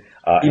did.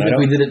 Even if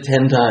we did it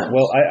 10 times.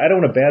 Well, I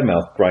don't want to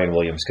badmouth Brian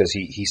Williams because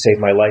he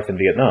saved my life in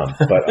Vietnam.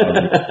 But,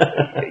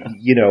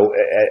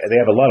 they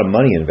have a lot of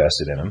money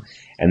invested in him,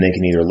 and they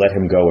can either let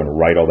him go and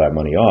write all that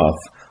money off,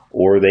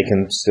 or they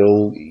can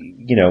still,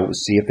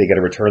 see if they get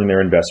a return on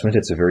their investment.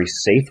 It's a very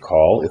safe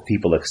call. If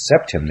people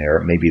accept him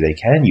there, maybe they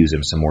can use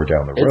him some more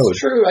down the road.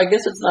 It's true. I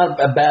guess it's not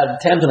a bad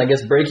attempt, and I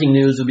guess breaking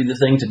news would be the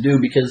thing to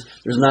do because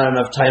there's not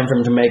enough time for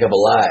him to make up a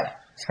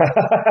lie.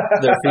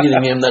 They're feeding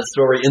him that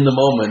story in the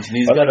moment, and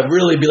he's got to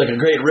really be like a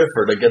great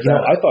riffer to get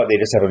that. I thought they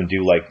just have him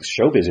do like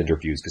showbiz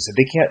interviews because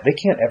they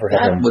can't ever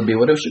have him. That would be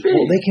what it should be.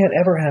 Well, they can't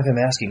ever have him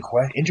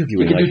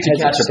interviewing. You could do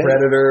To Catch a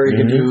Predator.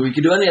 You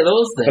could do any of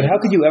those things. But how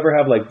could you ever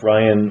have like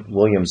Brian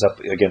Williams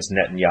up against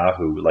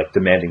Netanyahu, like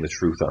demanding the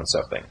truth on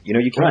something? You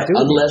can't do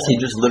it unless he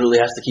just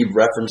literally has to keep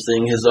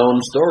referencing his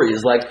own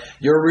stories. Like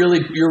you're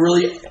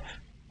really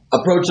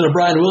approaching a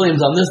Brian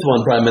Williams on this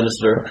one, Prime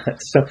Minister.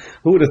 So,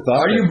 who would have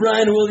thought? Are you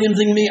Brian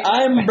Williamsing me?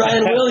 I'm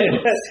Brian Williams.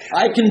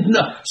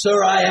 Sir,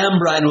 I am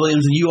Brian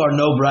Williams, and you are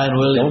no Brian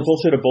Williams. Don't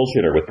bullshit a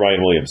bullshitter with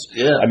Brian Williams.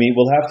 Yeah. I mean,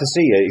 we'll have to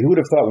see. Who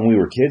would have thought when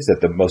we were kids that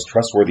the most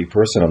trustworthy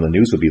person on the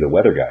news would be the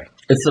weather guy?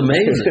 It's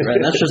amazing,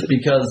 right? That's just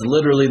because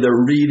literally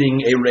they're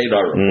reading a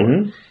radar report.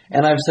 Mm-hmm.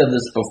 And I've said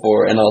this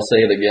before, and I'll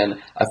say it again.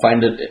 I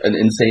find it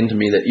insane to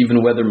me that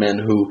even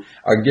weathermen who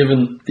are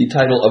given the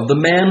title of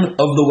the man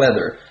of the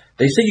weather,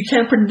 they say you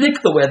can't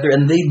predict the weather,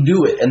 and they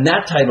do it. And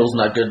that title's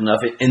not good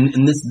enough in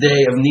this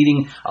day of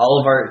needing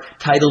all of our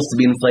titles to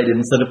be inflated.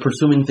 Instead of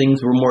pursuing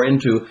things we're more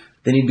into,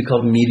 they need to be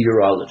called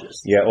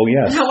meteorologists. Yeah, oh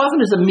yes. And how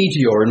often is a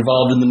meteor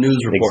involved in the news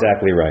report?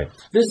 Exactly right.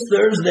 This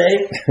Thursday,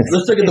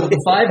 let's look at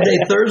the 5-day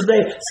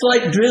Thursday,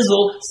 slight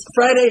drizzle.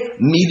 Friday,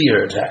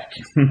 meteor attack.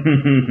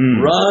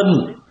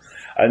 Run.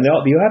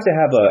 No, you have to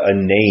have a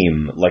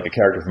name like a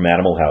character from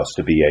Animal House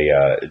to be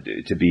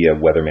a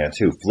weatherman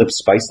too. Flip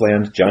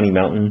Spiceland, Johnny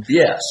Mountain,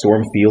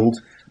 Stormfield,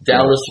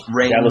 Dallas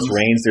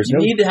Rains. There's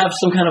you need to have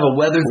some kind of a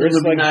weather thing.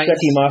 Would be nice.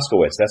 Becky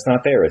Moskowitz. That's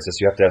not there. It's just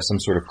you have to have some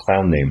sort of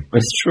clown name.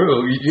 It's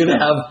true. You're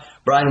gonna have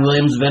Brian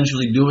Williams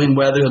eventually doing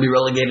weather. He'll be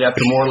relegated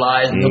after more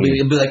lies. And he'll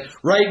be like,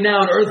 right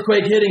now, an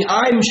earthquake hitting.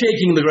 I'm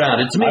shaking the ground.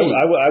 It's me.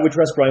 I would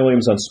trust Brian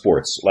Williams on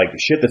sports, like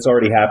shit that's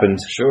already happened.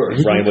 Sure,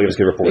 Brian Williams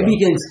can report. Maybe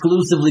he can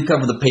exclusively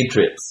cover the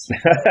Patriots.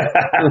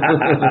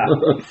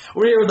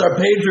 We're here with our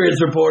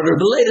Patriots reporter.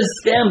 The latest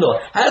scandal.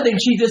 How did they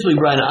cheat this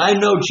week, Brian? I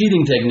know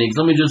cheating techniques.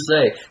 Let me just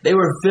say, they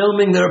were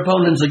filming their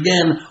opponents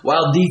again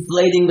while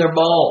deflating their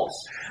balls.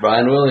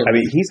 Brian Williams. I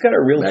mean, he's got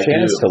a real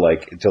chance to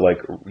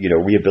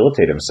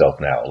rehabilitate himself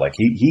now. Like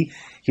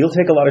he'll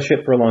take a lot of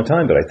shit for a long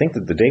time, but I think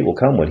that the day will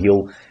come when he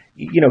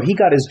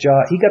got his job.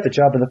 He got the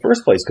job in the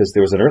first place because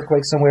there was an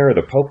earthquake somewhere, or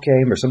the Pope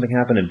came, or something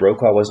happened, and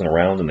Brokaw wasn't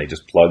around, and they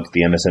just plugged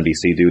the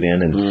MSNBC dude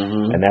in,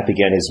 and that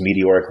began his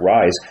meteoric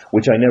rise,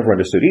 which I never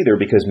understood either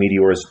because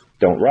meteors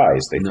don't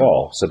rise; they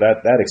fall. So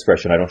that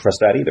expression, I don't trust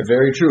that either.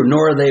 Very true.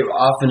 Nor are they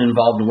often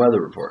involved in weather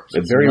reports.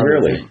 Very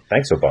rarely.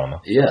 Thanks,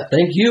 Obama. Yeah,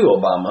 thank you,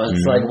 Obama.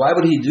 It's like, why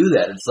would he do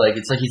that? It's like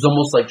he's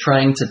almost like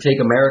trying to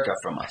take America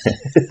from us.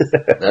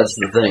 That's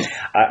the thing.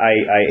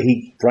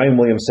 Brian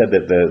Williams said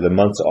that the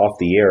months off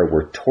the air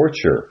were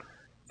torture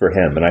for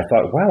him, and I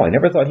thought, wow, I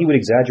never thought he would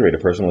exaggerate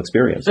a personal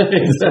experience.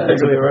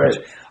 Exactly right.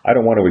 I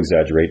don't want to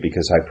exaggerate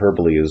because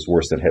hyperbole is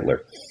worse than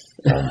Hitler.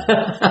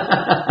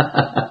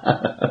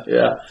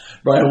 Yeah,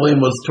 Brian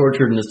Williams was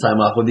tortured in his time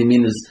off. What he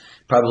mean is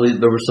probably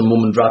there was some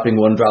woman dropping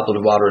one droplet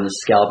of water in his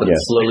scalp and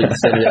slowly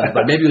descending out.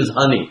 But maybe it was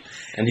honey,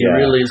 and he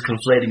really is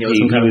conflating it with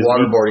some kind of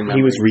waterboarding.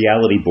 He was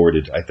reality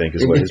boarded, I think,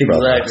 is what his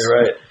problem Exactly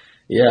right.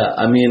 Yeah,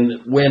 I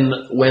mean, when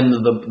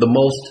the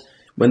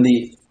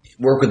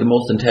work with the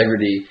most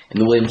integrity in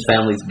the Williams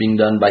family is being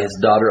done by his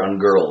daughter on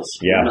Girls.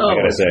 Yeah, I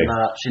gotta say.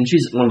 And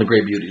she's one of the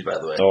great beauties, by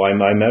the way. Oh, I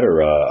met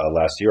her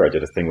last year. I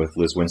did a thing with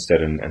Liz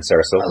Winstead and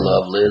Sarah Silverman. I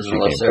love Liz and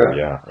I love Sarah.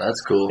 Yeah.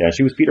 That's cool. Yeah,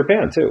 she was Peter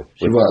Pan, too.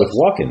 With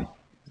Walken.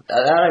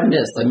 I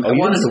missed. I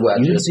wanted to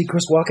watch it. You didn't see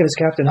Chris Walken as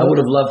Captain I Hook?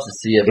 would have loved to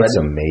see it. It's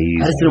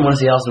amazing. I just didn't want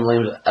to see Alison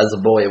Williams as a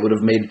boy. It would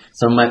have made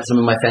some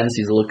of my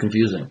fantasies a little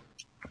confusing.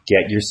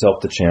 Get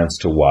yourself the chance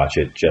to watch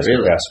it. Just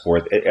fast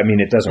forward. I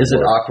mean, it doesn't work. Is it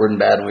awkward and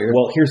bad and weird?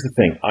 Well, here's the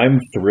thing. I'm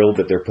thrilled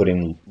that they're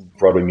putting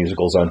Broadway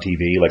musicals on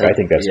TV. Like, I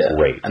think that's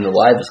great. And the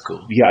live is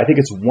cool. Yeah, I think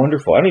it's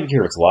wonderful. I don't even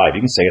care if it's live.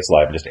 You can say it's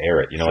live and just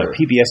air it. You know, like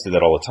PBS did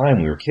that all the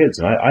time when we were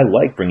kids. And I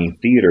like bringing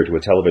theater to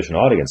a television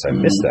audience. I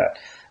miss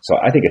that. So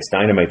I think it's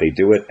dynamite they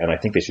do it, and I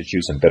think they should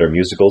choose some better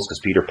musicals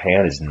because Peter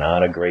Pan is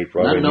not a great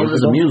Broadway musical. Not known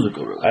as a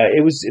musical, really.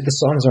 The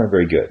songs aren't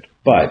very good.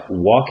 But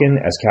Walken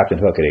as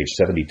Captain Hook at age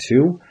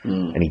 72,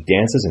 and he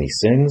dances and he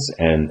sings,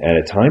 and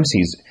at times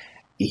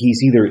he's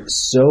either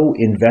so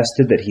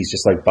invested that he's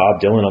just like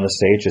Bob Dylan on the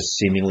stage, just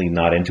seemingly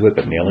not into it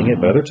but nailing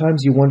it. But other times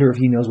you wonder if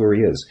he knows where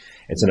he is.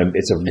 It's a and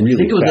really. Do you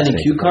think it was any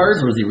cue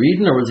cards? Was he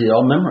reading, or was he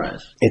all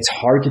memorized? It's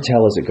hard to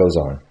tell as it goes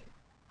on.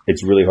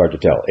 It's really hard to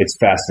tell. It's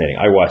fascinating.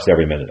 I watched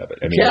every minute of it.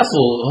 I mean,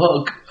 careful,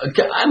 Hook.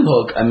 I'm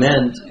Hook. I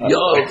meant,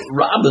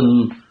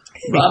 Robin,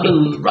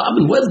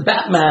 where's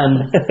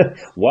Batman?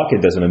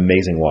 Walken does an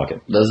amazing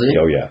Walken. Does he?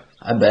 Oh, yeah.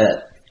 I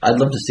bet. I'd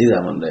love to see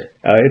that one day.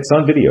 It's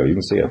on video. You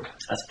can see it.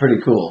 That's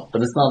pretty cool. But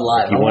it's not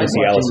live. You want to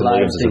see Alison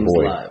Williams as a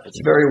boy. Live. It's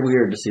very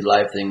weird to see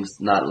live things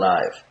not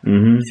live.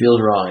 Mm-hmm. It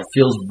feels wrong. It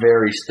feels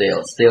very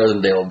stale. It's staler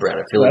than Dale Brand.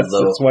 I feel as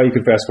though... That's why you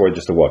can fast forward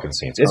just to Walken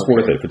scenes. It's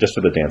worth it, just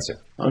for the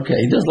dancing. Okay,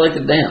 he does like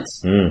to dance.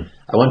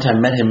 I one time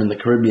met him in the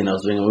Caribbean. I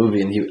was doing a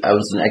movie, and I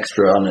was an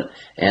extra on it,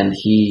 and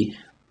he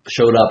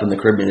showed up in the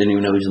Caribbean, didn't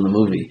even know he was in the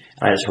movie.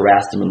 And I just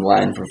harassed him in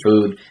line for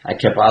food. I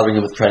kept bothering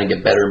him with trying to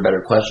get better and better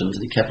questions,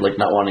 and he kept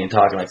not wanting to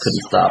talk, and I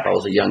couldn't stop. I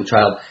was a young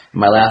child.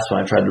 In my last one,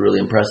 I tried to really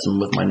impress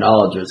him with my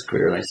knowledge of his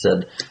career, and I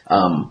said,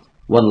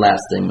 one last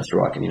thing, Mr.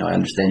 Walken, I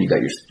understand you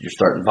got your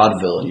start in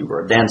vaudeville, and you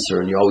were a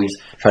dancer, and you always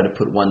try to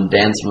put one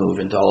dance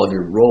move into all of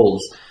your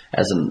roles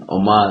as an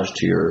homage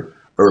to your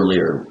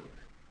earlier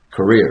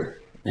career.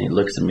 And he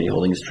looks at me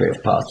holding his tray of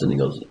pasta, and he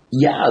goes,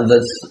 yeah,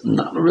 that's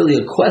not really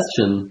a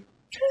question.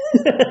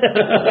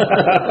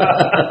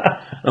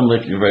 I'm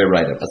like, you're very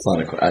right. That's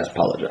not I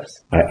apologize.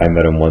 I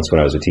met him once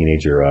when I was a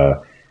teenager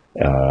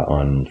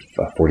on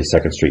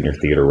 42nd Street near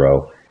Theater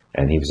Row,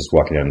 and he was just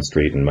walking down the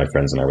street, and my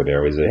friends and I were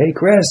there. We said, "Hey,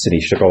 Chris," and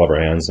he shook all of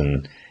our hands,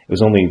 and it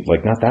was only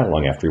not that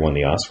long after he won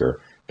the Oscar,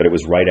 but it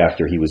was right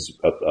after he was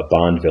a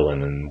Bond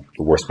villain in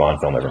the worst Bond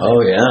film ever made.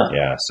 Oh yeah,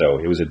 yeah.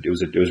 So it was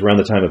around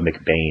the time of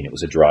McBain. It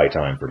was a dry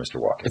time for Mr.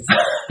 Walken.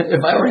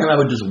 If I were him, I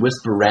would just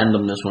whisper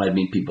randomness when I'd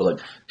meet people, like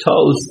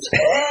toast,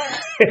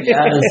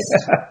 yes,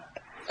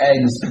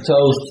 eggs,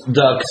 toast,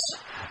 ducks.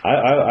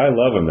 I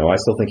love him though. I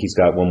still think he's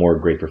got one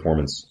more great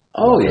performance.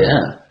 Oh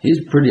yeah,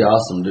 he's a pretty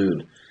awesome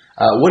dude.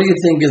 What do you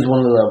think is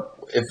one of the,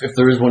 if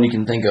there is one you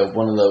can think of,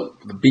 one of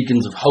the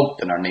beacons of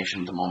hope in our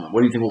nation at the moment?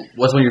 What do you think?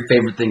 What's one of your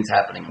favorite things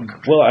happening in the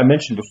country? Well, I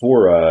mentioned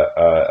before,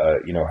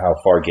 how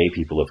far gay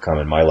people have come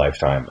in my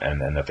lifetime,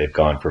 and that they've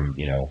gone from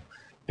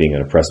being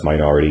an oppressed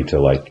minority to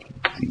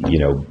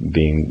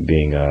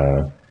being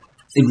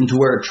even to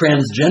where a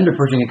transgender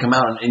person can come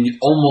out and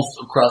almost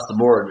across the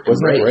board.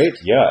 Wasn't that great?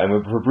 Yeah, and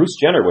for Bruce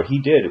Jenner, what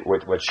she did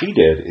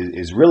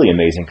is really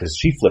amazing because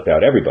she flipped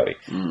out everybody.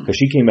 Because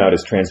she came out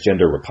as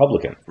transgender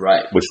Republican,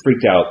 right? Which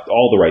freaked out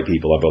all the right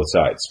people on both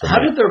sides.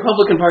 How did the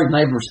Republican Party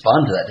not even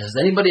respond to that? Has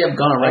anybody have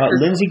gone on record?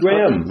 Lindsey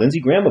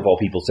Graham of all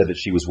people said that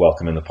she was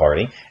welcome in the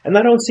party, and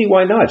I don't see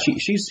why not.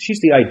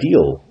 She's the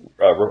ideal.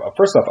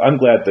 First off, I'm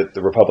glad that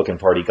the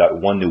Republican Party got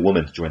one new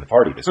woman to join the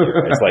party this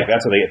year. It's like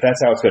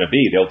that's how it's going to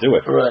be. They'll do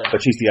it. Right. But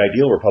she's the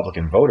ideal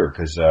Republican voter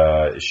because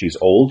she's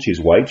old,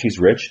 she's white,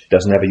 she's rich,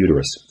 doesn't have a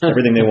uterus.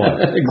 Everything they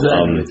want.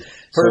 Exactly.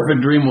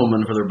 Perfect dream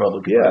woman for the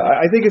Republican Party.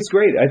 Yeah, I think it's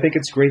great. I think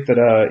it's great that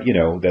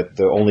that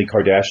the only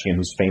Kardashian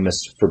who's famous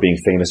for being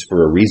famous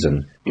for a reason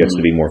gets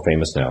to be more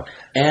famous now.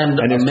 And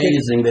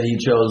amazing that he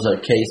chose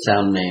a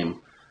K-sound name.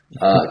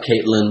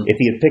 Caitlyn. If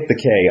he had picked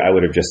the K, I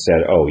would have just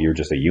said, "Oh, you're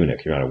just a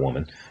eunuch. You're not a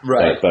woman."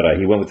 Right. But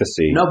he went with the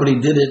C. No, but he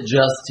did it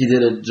just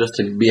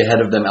to be ahead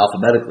of them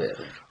alphabetically. I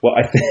think. Well,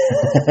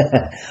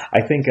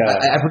 I think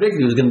I predicted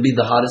he was going to be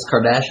the hottest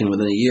Kardashian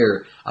within a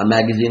year on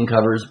magazine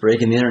covers,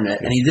 breaking the internet,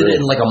 and he did it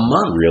in like a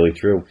month. Really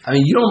true. I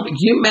mean, can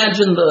you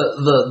imagine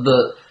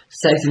the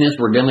sexiness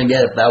we're going to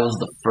get if that was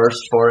the first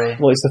foray?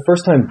 Well, it's the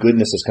first time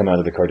goodness has come out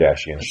of the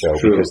Kardashian show.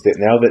 True. Because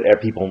now that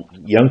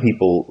young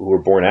people who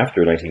were born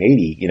after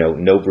 1980,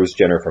 know Bruce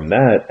Jenner from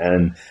that,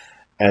 and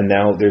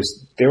now there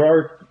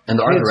are. And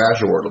the Arthur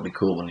Ashe Award will be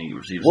cool when he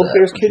receives that. Well,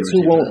 there's kids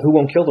who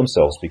won't kill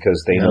themselves because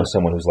they know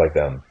someone who's like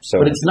them. So,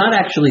 but it's not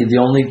actually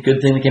the only good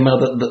thing that came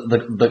out of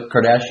the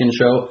Kardashian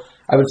show.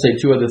 I would say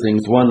two other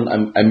things. One,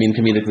 I mean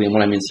comedically, and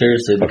one I mean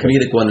seriously. The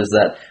comedic one is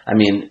that,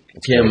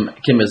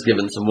 Kim has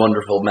given some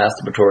wonderful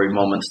masturbatory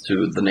moments to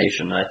the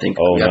nation, and I think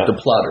we have to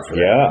applaud her for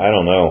that. Yeah, I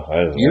don't know.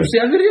 You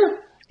see that video?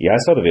 Yeah, I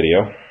saw the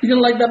video. You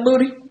gonna like that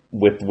booty?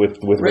 With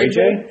Ray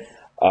J?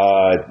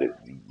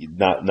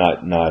 No,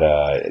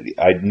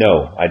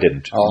 I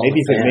didn't. Maybe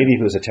if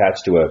it was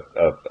attached to a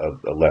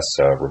less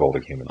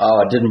revolting human. Oh,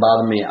 it didn't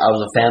bother me. I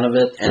was a fan of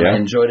it, and I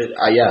enjoyed it.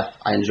 I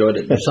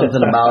enjoyed it. There's something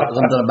about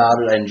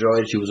it I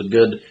enjoyed. She was a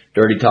good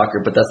dirty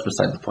talker, but that's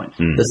beside the point.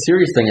 The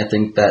serious thing I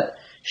think that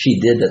she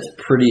did that's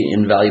pretty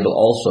invaluable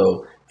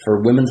also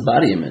for women's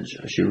body image.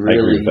 She really, I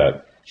agree with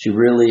that. She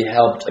really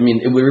helped. I mean,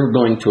 we were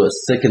going to a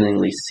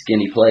sickeningly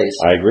skinny place.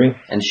 I agree.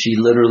 And she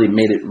literally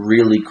made it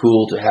really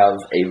cool to have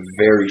a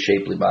very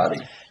shapely body.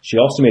 She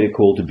also made it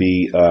cool to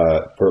be,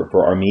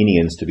 for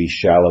Armenians, to be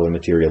shallow and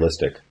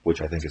materialistic,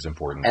 which I think is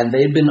important. And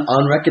they've been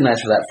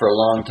unrecognized for that for a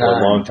long time. For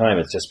a long time.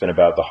 It's just been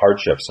about the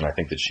hardships, and I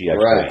think that she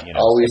actually...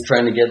 Always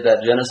trying to get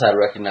that genocide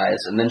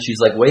recognized. And then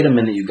she's like, wait a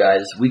minute, you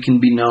guys. We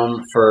can be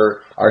known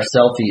for our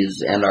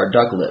selfies and our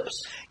duck lips.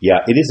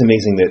 Yeah, it is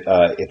amazing that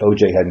if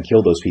OJ hadn't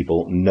killed those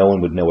people, no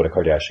one would know what a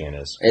Kardashian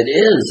is. It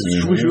is.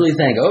 We should really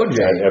thank OJ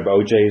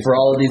for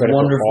all of these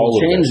wonderful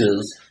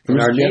changes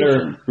in our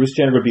nation. Bruce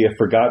Jenner would be a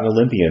forgotten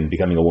Olympian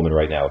becoming a woman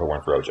right now if it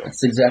weren't for OJ.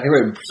 That's exactly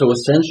right. So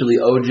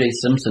essentially, OJ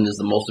Simpson is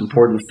the most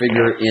important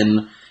figure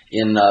in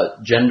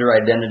gender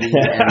identity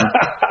and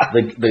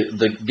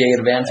the gay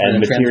advancement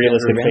and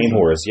materialistic fame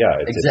whores.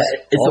 Yeah,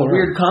 it's a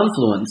weird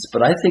confluence,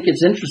 but I think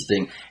it's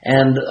interesting.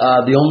 And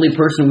the only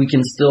person we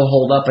can still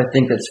hold up, I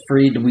think, that's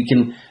freed, we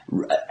can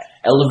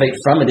elevate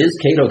from it is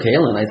Kato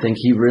Kaelin. I think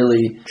he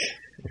really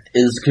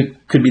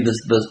could be the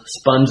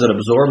sponge that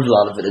absorbs a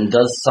lot of it and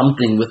does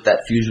something with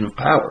that fusion of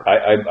power.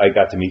 I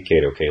got to meet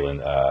Kato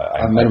Kaelin.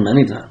 I've met him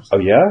many times.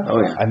 Oh yeah?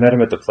 Oh yeah. I met him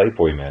at the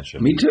Playboy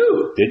Mansion. Me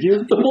too. Did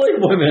you? The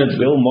Playboy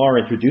Mansion. Bill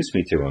Maher introduced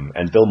me to him,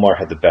 and Bill Maher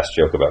had the best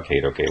joke about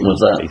Kato Kaelin.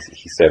 What's that?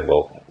 He said,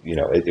 well,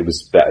 it was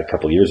a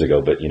couple of years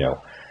ago, but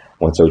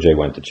once OJ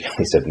went to jail,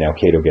 he said, now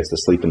Kato gets to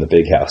sleep in the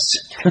big house.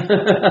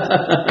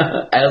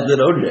 As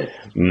did OJ.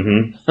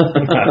 Mm-hmm.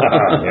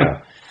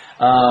 Yeah.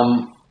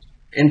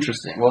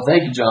 Interesting. Well,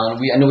 thank you, John.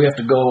 I know we have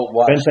to go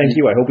watch. Ben, thank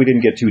you. I hope we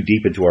didn't get too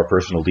deep into our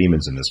personal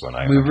demons in this one.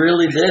 We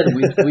really did.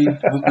 We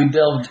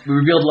revealed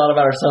a lot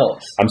about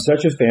ourselves. I'm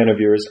such a fan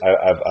of yours.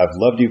 I've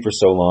loved you for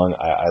so long.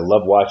 I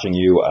love watching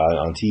you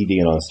on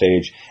TV and on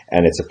stage,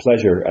 and it's a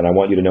pleasure. And I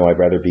want you to know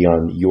I'd rather be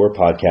on your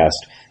podcast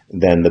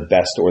than the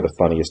best or the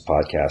funniest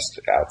podcast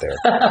out there.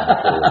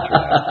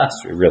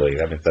 Really,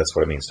 that's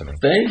what it means to me.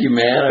 Thank you,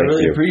 man. I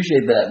really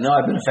appreciate that. No,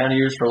 I've been a fan of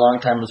yours for a long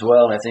time as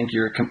well, and I think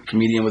you're a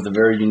comedian with a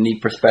very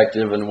unique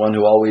perspective and one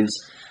who always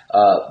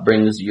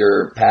brings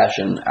your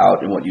passion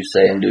out in what you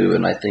say and do,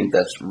 and I think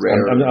that's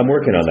rare. I'm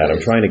working on that. I'm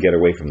trying to get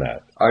away from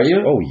that. Are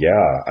you? Oh,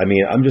 yeah. I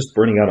mean, I'm just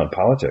burning out on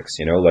politics,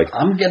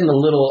 I'm getting a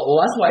little...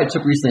 Well, that's why I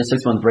took recently a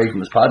 6-month break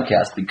from this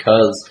podcast,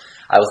 because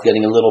I was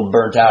getting a little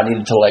burnt out. I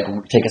needed to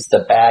take a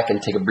step back and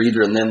take a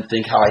breather and then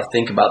think how I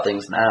think about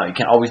things now. You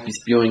can't always be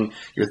spewing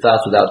your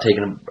thoughts without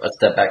taking a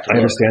step back. I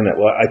understand that.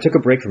 Well, I took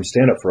a break from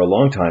stand-up for a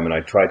long time, and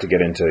I tried to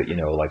get into,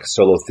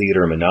 solo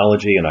theater and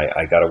monology, and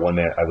I got a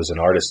one-man... I was an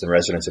artist in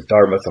residence at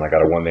Dartmouth, and I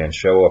got a one-man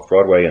show off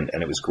Broadway, and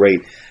it was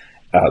great.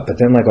 But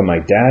then, when my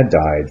dad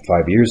died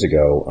 5 years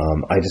ago,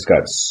 I just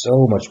got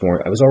so much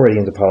more. I was already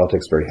into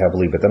politics very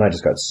heavily, but then I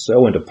just got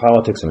so into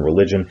politics and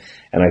religion.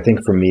 And I think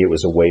for me, it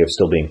was a way of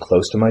still being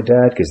close to my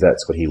dad because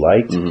that's what he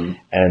liked. Mm-hmm.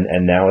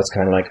 And now it's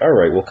kind of like, all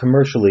right, well,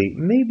 commercially,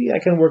 maybe I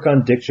can work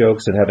on dick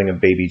jokes and having a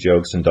baby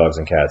jokes and dogs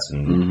and cats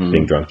and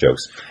being drunk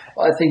jokes.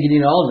 Well, I think you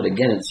need all of it.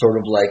 Again, it's sort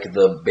of like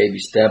the baby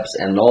steps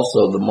and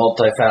also the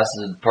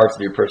multifaceted parts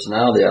of your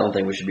personality. I don't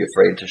think we should be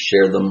afraid to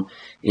share them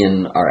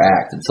in our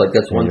act. It's like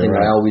that's one thing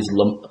that I always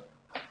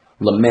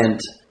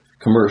lament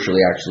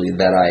commercially, actually,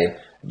 that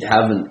I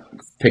haven't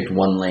picked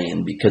one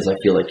lane because I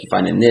feel like you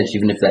find a niche,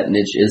 even if that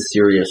niche is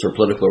serious or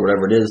political or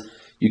whatever it is,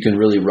 you can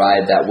really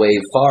ride that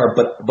wave far.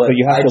 But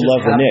you have to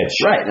love the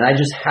niche. Right, and I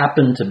just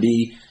happen to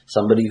be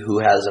somebody who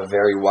has a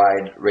very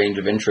wide range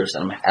of interests,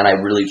 and I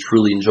really,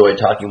 truly enjoy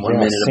talking one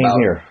minute about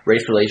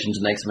race relations,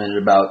 the next minute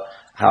about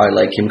how I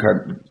like Kim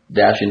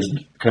Kardashian's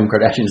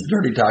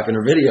dirty talk in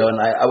her video, and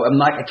I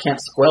can't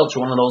squelch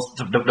one of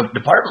those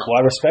departments. Well,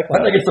 I respect that.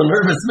 Why did I get so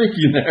nervous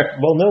speaking there?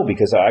 Well, no,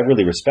 because I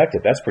really respect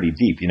it. That's pretty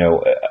deep.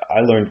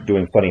 I learned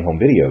doing funny home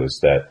videos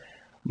that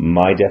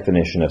my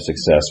definition of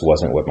success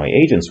wasn't what my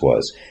agent's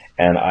was.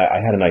 And I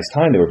had a nice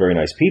time. They were very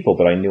nice people,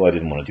 but I knew I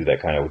didn't want to do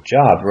that kind of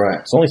job. Right.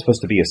 It's only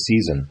supposed to be a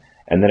season.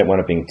 And then it wound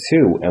up being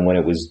 2. And when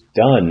it was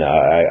done,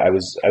 I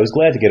was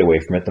glad to get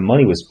away from it. The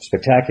money was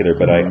spectacular,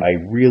 but I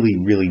really,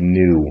 really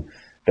knew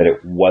that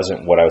it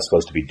wasn't what I was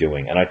supposed to be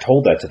doing. And I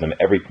told that to them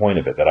every point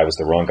of it, that I was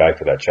the wrong guy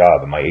for that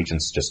job. And my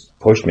agents just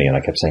pushed me, and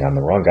I kept saying, I'm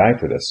the wrong guy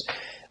for this.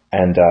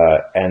 And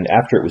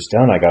after it was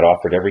done, I got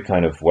offered every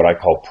kind of what I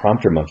call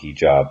prompter monkey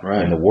job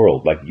in the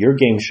world. Like your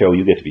game show,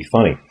 you get to be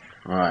funny.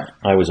 Right.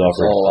 I was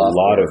offered a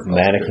lot of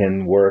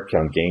mannequin work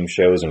on game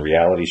shows and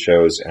reality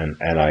shows, and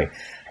I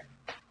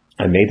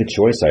made the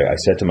choice. I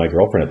said to my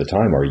girlfriend at the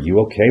time, are you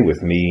okay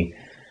with me?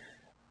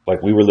 Like,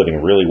 we were living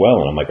really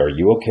well, and I'm like, are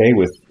you okay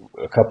with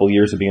a couple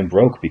years of being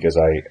broke? Because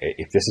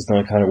if this is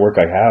the kind of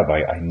work I have,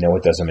 I know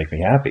it doesn't make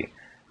me happy.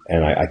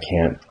 And I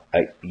can't,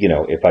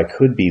 if I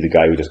could be the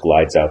guy who just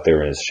glides out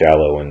there and is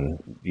shallow and,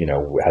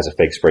 has a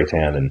fake spray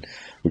tan and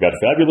we got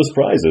fabulous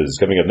prizes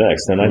coming up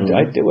next, then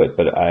I'd do it.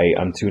 But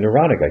I'm too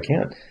neurotic. I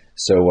can't.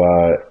 So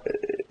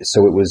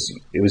it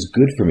was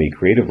good for me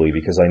creatively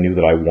because I knew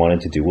that I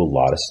wanted to do a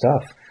lot of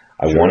stuff.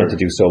 I wanted to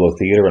do solo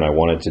theater and I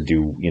wanted to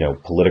do,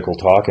 political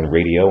talk and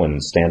radio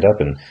and stand up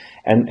and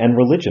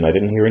religion. I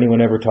didn't hear anyone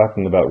ever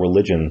talking about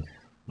religion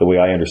the way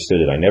I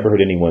understood it. I never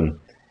heard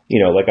anyone,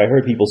 I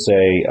heard people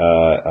say,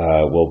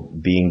 well,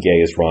 being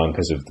gay is wrong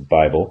because of the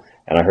Bible.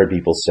 And I heard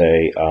people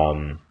say,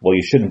 well,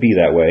 you shouldn't be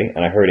that way.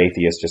 And I heard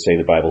atheists just say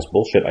the Bible's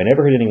bullshit. I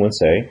never heard anyone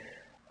say,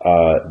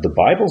 the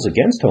Bible's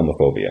against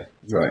homophobia.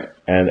 Right.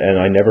 And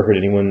I never heard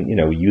anyone,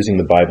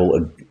 using the Bible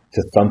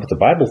to thump the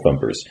Bible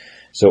thumpers.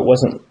 So it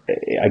wasn't,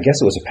 I guess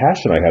it was a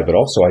passion I had, but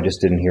also I just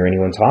didn't hear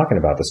anyone talking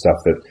about the stuff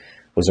that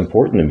was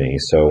important to me.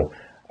 So,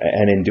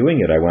 and in doing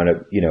it, I wound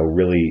up,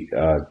 really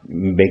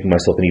making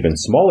myself an even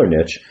smaller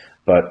niche,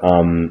 but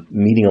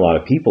meeting a lot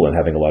of people and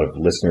having a lot of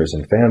listeners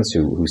and fans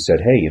who said,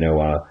 hey,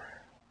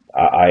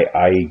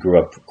 I grew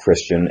up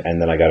Christian and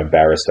then I got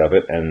embarrassed of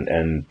it.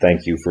 And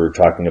thank you for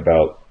talking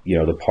about,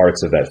 the parts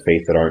of that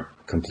faith that aren't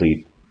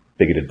complete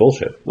bigoted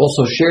bullshit. Well,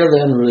 so share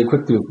then really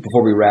quickly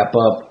before we wrap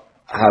up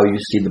how you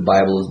see the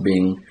Bible as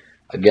being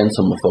against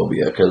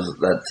homophobia, because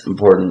that's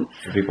important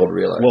for people to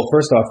realize. Well,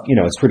 first off,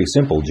 it's pretty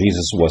simple.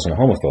 Jesus wasn't a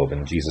homophobe,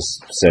 and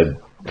Jesus said,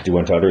 do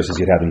unto others as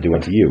you'd have them do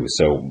unto you.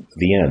 So,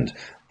 the end.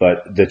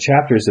 But the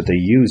chapters that they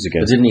use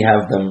against... But didn't he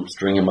have them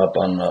string him up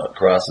on a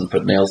cross and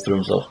put nails through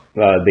himself?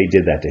 They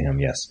did that to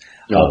him, yes.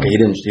 No, okay, he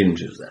didn't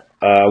choose that.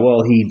 Well,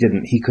 he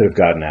didn't. He could have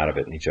gotten out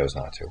of it, and he chose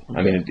not to. Okay.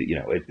 I mean,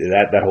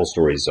 that whole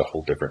story is a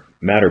whole different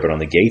matter. But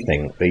on the gay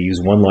thing, they use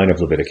one line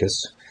of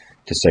Leviticus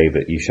to say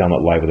that you shall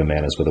not lie with a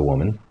man as with a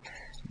woman.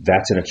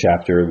 That's in a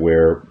chapter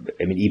where,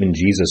 even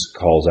Jesus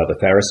calls out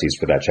the Pharisees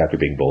for that chapter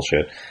being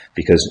bullshit,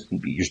 because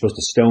you're supposed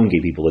to stone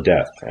gay people to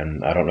death. And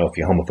I don't know if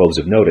you homophobes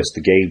have noticed,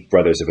 the gay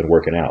brothers have been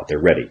working out.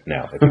 They're ready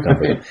now. If you come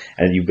for them.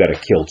 And you've got to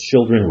kill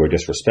children who are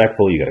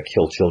disrespectful. You've got to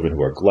kill children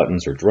who are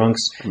gluttons or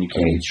drunks. And you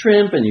can't eat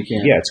shrimp, and you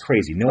can't... Yeah, it's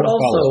crazy. No but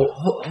one follows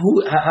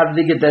also, how did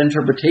they get that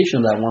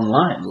interpretation of that one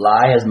line?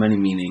 Lie has many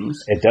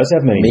meanings. It does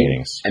have many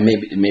meanings. And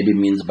maybe it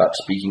means about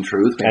speaking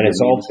truth. And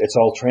it's all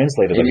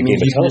translated like a game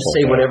of telephone. You can just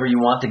say whatever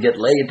you want to get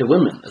laid to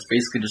women. It's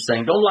basically just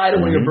saying, don't lie to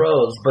one of your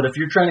bros, but if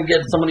you're trying to get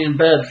somebody in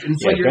bed,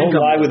 don't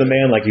lie with a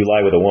man like you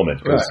lie with a woman,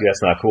 because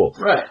that's not cool.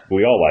 Right.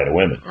 We all lie to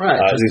women.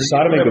 Right.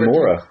 Sodom and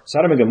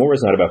Gomorrah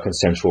is not about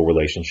consensual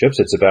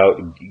relationships. It's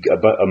about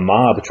a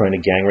mob trying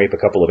to gang rape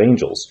a couple of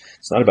angels.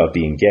 It's not about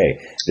being gay.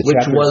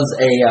 Which was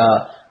a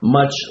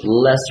much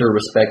lesser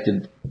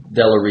respected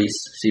Della Reese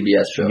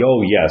CBS show.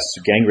 Oh, yes.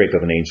 Gang rape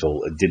of an angel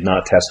did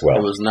not test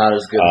well. It was not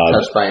as good as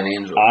Touched by an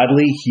Angel.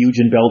 Oddly huge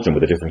in Belgium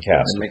with a different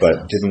cast,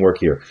 but didn't work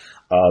here.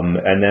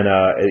 And then,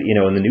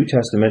 in the New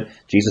Testament,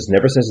 Jesus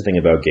never says a thing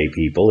about gay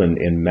people.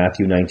 In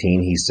Matthew 19,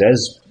 he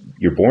says,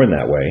 you're born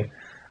that way.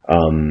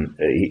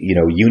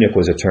 Eunuch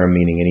was a term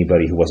meaning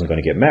anybody who wasn't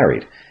going to get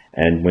married.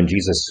 And when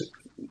Jesus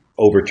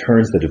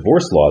overturns the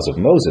divorce laws of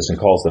Moses and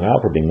calls them out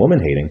for being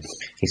woman-hating,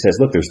 he says,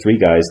 look, there's three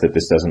guys that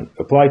this doesn't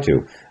apply to.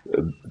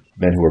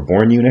 Men who are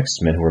born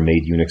eunuchs, men who are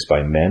made eunuchs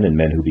by men, and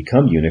men who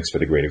become eunuchs for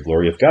the greater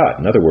glory of God.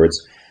 In other words,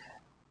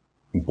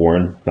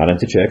 born not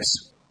into chicks,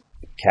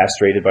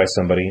 castrated by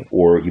somebody,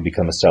 or you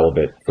become a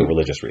celibate for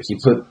religious reasons. You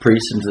put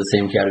priests into the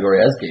same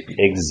category as gay people.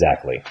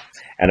 Exactly.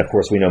 And of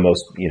course, we know most,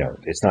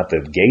 it's not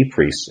the gay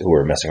priests who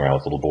are messing around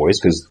with little boys,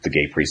 because the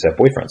gay priests have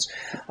boyfriends.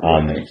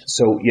 Right.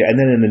 And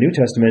then in the New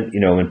Testament,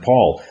 in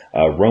Paul,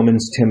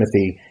 Romans,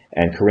 Timothy,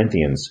 and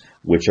Corinthians,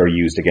 which are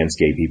used against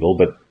gay people,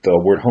 but the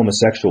word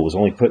homosexual was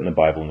only put in the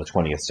Bible in the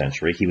 20th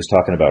century. He was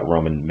talking about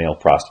Roman male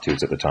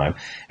prostitutes at the time.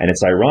 And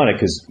it's ironic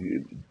because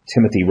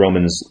Timothy,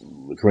 Romans,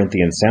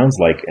 Corinthians sounds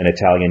like an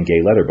Italian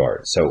gay leather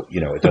bar. So,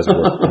 it doesn't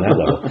work on that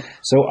level.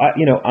 So,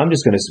 I'm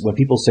just going to, when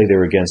people say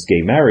they're against gay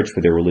marriage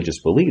for their religious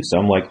beliefs,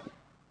 I'm like,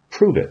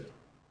 prove it.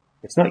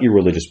 It's not your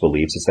religious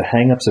beliefs. It's the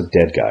hang-ups of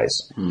dead guys.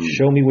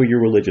 Show me where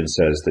your religion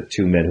says that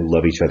two men who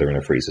love each other in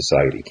a free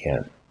society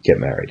can't get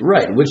married.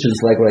 Right, which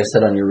is like what I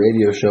said on your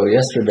radio show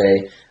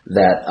yesterday,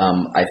 that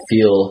I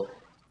feel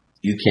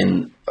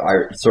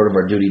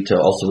our duty to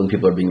also, when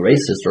people are being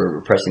racist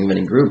or oppressing of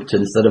any group, to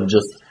instead of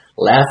just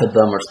laugh at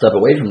them or step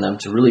away from them,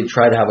 to really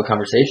try to have a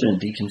conversation and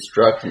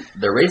deconstruct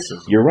their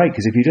racism. You're right,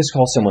 because if you just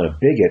call someone a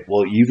bigot,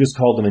 well, you just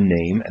called them a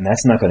name, and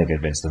that's not going to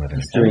convince them of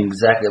anything. It's doing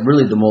exactly,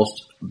 really the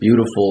most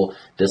beautiful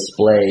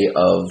display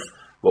of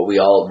what we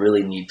all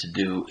really need to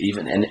do,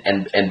 even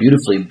and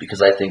beautifully,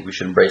 because I think we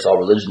should embrace all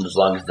religions as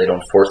long as they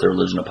don't force their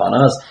religion upon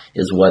us,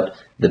 is what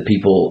the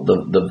people,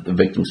 the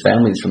victims'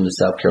 families from the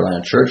South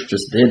Carolina church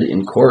just did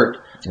in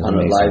court on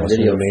a live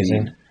video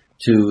feed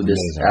to this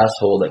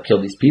asshole that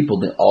killed these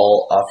people. They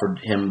all offered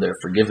him their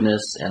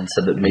forgiveness and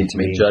said that may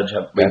judge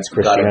have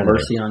God have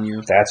mercy on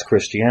you. That's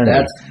Christianity.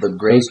 That's the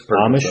great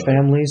Amish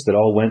families that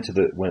all went to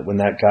when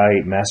that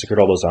guy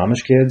massacred all those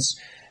Amish kids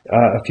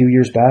a few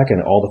years back,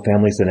 and all the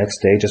families the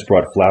next day just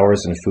brought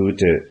flowers and food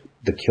to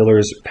the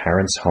killer's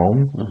parents'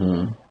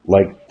 home.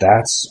 Like,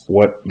 that's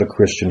what the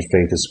Christian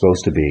faith is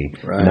supposed to be,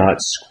 not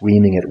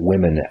screaming at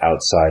women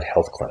outside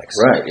health clinics.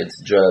 Right. It's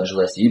judge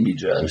lest you be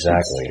judged.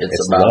 Exactly.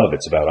 It's about love.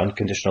 It's about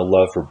unconditional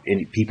love for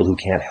people who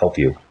can't help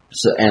you.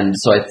 So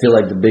I feel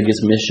like the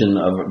biggest mission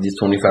of these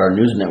 24-hour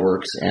news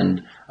networks and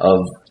of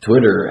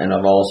Twitter and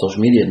of all social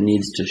media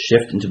needs to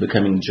shift into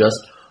becoming just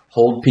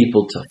hold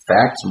people to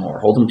facts more,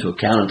 hold them to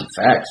account and to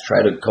facts,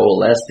 try to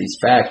collate these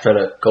facts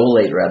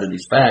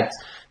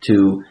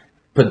to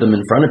put them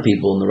in front of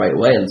people in the right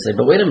way and say,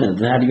 but wait a minute,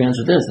 then how do you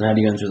answer this? And how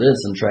do you answer this?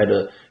 And try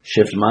to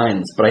shift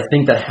minds. But I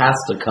think that has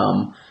to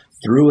come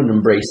through an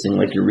embracing,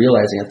 like you're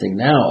realizing, I think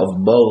now,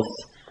 of both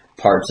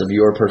parts of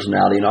your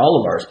personality and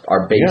all of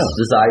our base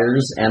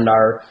desires and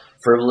our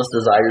frivolous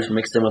desires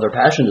mixed in with our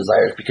passion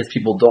desires, because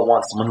people don't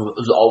want someone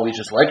who's always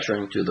just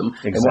lecturing to them.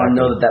 Exactly. They want to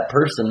know that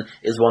person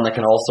is one that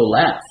can also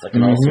laugh, that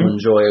can also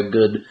enjoy a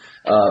good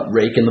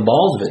rake in the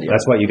balls video.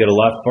 That's why you get a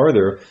lot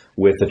farther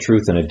with the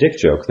truth and a dick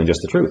joke than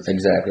just the truth.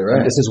 Exactly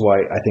right. And this is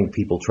why I think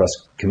people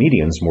trust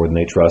comedians more than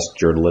they trust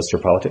journalists or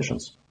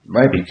politicians.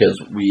 Right, because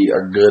we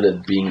are good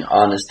at being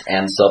honest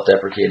and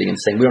self-deprecating and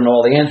saying we don't know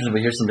all the answers,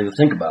 but here's something to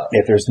think about.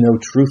 If there's no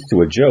truth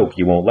to a joke,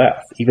 you won't laugh.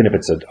 Even if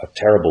it's a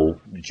terrible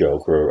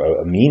joke or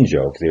a mean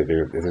joke, there's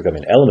going to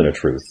be an element of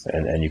truth,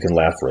 and you can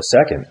laugh for a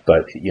second.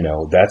 But,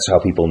 that's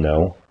how people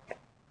know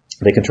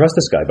they can trust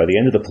this guy. By the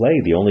end of the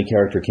play, the only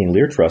character King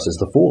Lear trusts is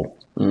the fool.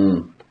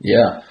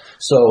 Yeah.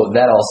 So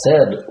that all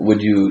said,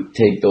 would you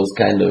take those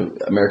kind of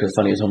America's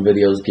Funniest Home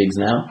Videos gigs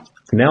now?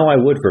 Now I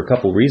would, for a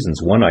couple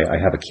reasons. One, I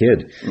have a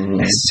kid,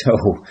 so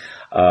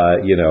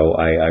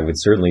I would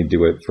certainly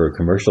do it for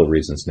commercial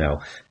reasons now.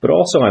 But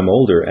also, I'm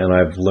older, and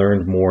I've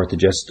learned more to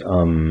just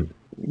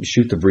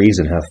shoot the breeze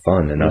and have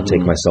fun, and not take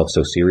myself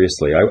so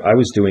seriously. I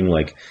was doing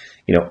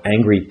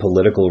angry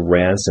political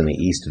rants in the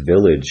East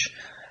Village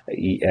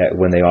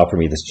when they offered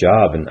me this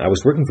job, and I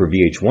was working for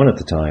VH1 at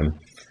the time,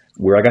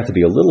 where I got to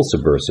be a little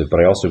subversive,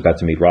 but I also got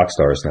to meet rock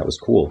stars, and that was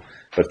cool.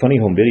 But Funny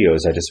Home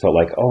Videos, I just felt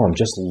like, I'm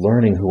just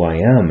learning who I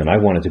am, and I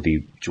wanted to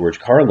be George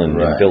Carlin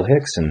and Bill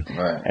Hicks, and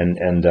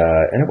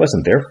it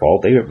wasn't their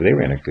fault. They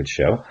ran a good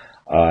show.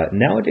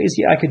 Nowadays,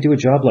 I could do a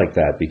job like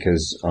that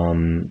because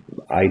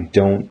I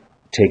don't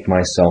take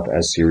myself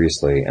as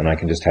seriously, and I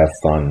can just have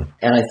fun.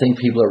 And I think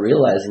people are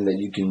realizing that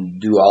you can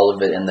do all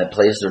of it, and that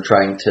places are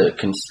trying to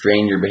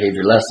constrain your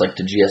behavior less, like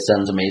to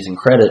GSN's amazing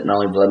credit,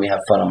 not only to let me have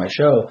fun on my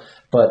show,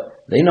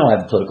 but they know I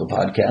have a political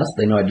podcast.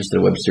 They know I just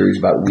did a web series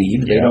about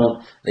weed. They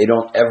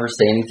don't ever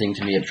say anything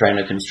to me of trying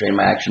to constrain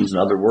my actions in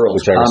other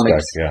worlds. Which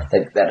comics I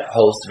respect, that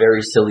host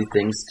very silly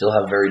things still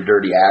have very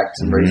dirty acts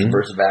and very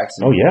subversive acts.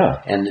 And,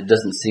 and it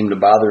doesn't seem to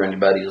bother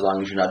anybody as long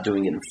as you're not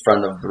doing it in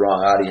front of the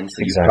wrong audience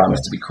that you promise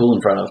to be cool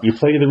in front of. You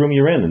play to the room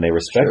you're in, and they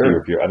respect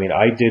you. I mean,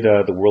 I did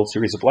the World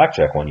Series of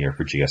Blackjack one year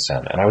for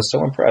GSN, and I was so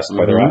impressed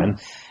by their and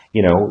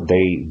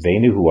they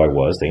knew who I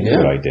was. They knew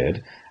what I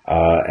did.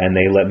 And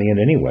they let me in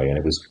anyway, and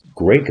it was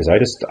great because I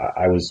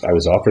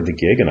was offered the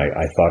gig, and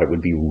I thought it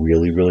would be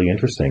really, really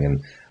interesting.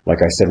 And like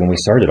I said when we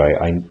started,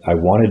 I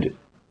wanted,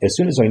 as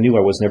soon as I knew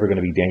I was never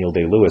going to be Daniel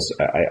Day-Lewis,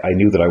 I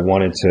knew that I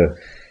wanted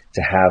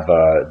to have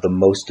the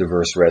most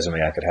diverse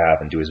resume I could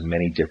have and do as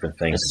many different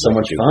things. It's so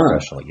much fun.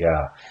 Professionally.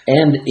 Yeah.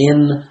 And in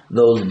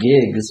those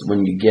gigs,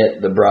 when you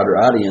get the broader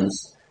audience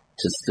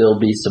to still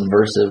be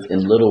subversive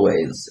in little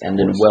ways and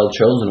in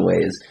well-chosen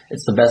ways,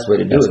 it's the best way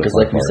to do it. Because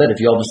like we said, if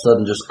you all of a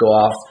sudden just go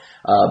off,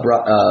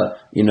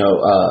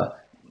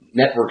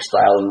 network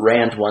style and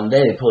rant one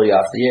day, they pull you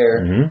off the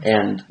air,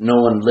 and no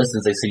one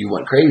listens, they say you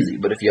went crazy.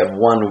 But if you have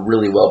one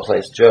really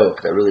well-placed joke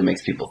that really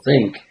makes people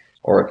think,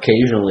 or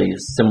occasionally a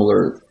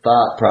similar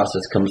thought process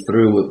comes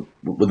through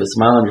with a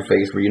smile on your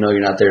face where you're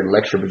not there to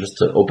lecture, but just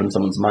to open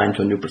someone's mind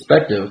to a new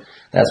perspective,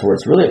 that's where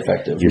it's really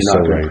effective. You're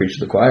not going to preach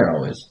to the choir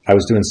always. I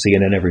was doing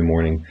CNN every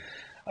morning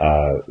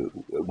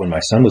when my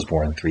son was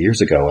born 3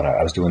 years ago, and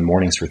I was doing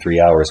mornings for 3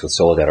 hours with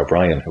Soledad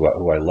O'Brien, who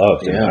I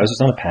loved. And I was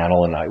just on a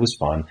panel, and it was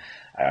fun.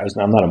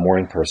 I'm not a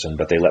morning person,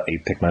 but they let me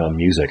pick my own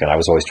music, and I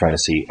was always trying to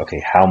see, okay,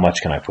 how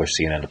much can I push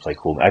CNN to play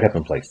cool? I got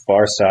them to play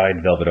Far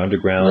Side, Velvet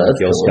Underground,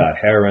 Gil Scott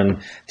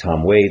Heron,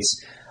 Tom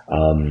Waits,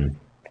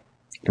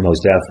 Mos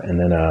Def, and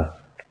then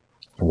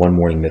one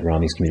morning Mitt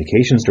Romney's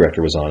communications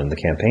director was on in the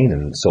campaign,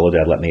 and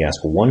Soledad let me ask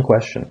one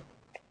question.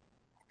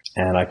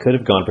 And I could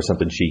have gone for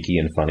something cheeky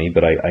and funny,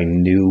 but I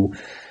knew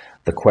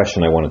the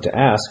question I wanted to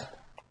ask,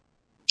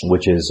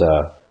 which is...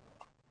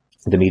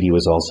 the media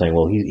was all saying,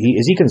 well,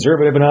 is he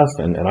conservative enough?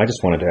 And I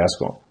just wanted to ask,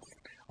 well,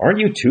 aren't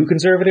you too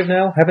conservative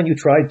now? Haven't you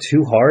tried too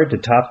hard to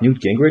top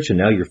Newt Gingrich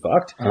and now you're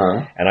fucked?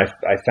 And I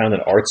found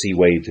an artsy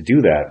way to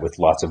do that with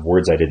lots of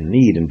words I didn't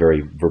need and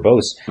very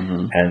verbose.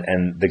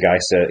 And the guy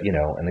said,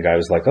 and the guy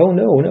was like, oh,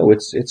 no,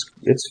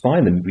 it's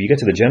fine. You get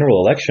to the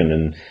general election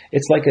and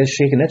it's like a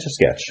Shake and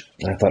Etch-a-Sketch.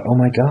 And I thought, oh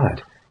my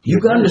God. You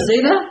got him to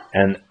say that?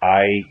 And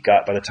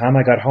by the time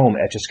I got home,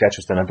 Etch-a-Sketch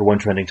was the #1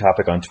 trending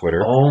topic on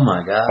Twitter. Oh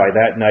my God. By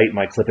that night,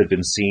 my clip had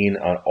been seen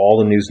on all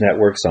the news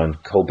networks, on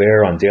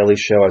Colbert, on Daily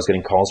Show. I was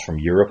getting calls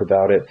from Europe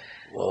about it.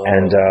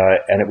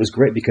 And it was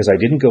great because I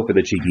didn't go for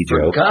the cheeky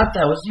joke. Forgot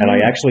that was you. And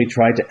I actually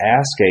tried to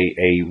ask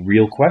a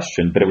real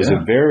question, but it was a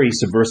very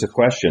subversive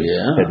question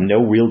that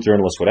no real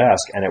journalist would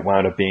ask, and it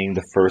wound up being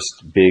the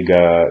first big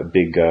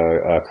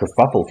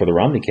kerfuffle for the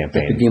Romney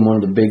campaign. It became one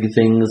of the big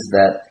things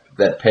that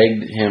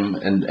pegged him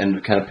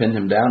and kind of pinned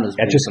him down as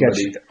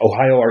Etch-a-Sketch.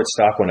 Ohio art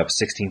stock went up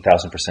 16,000%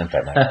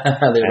 that night.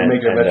 They were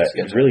making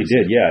it really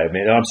did, yeah. I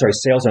mean, I'm sorry,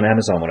 sales on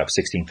Amazon went up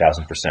 16,000%.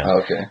 Oh,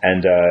 okay.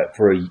 And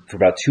for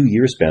about 2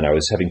 years, Ben, I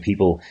was having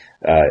people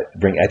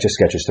bring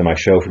Etch-a-Sketches to my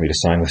show for me to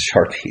sign with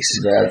Sharpies.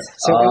 That's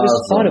so awesome. It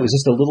was fun. It was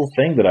just a little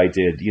thing that I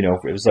did. You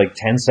know, it was like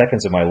 10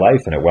 seconds of my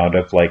life, and it wound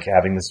up like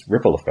having this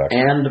ripple effect.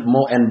 And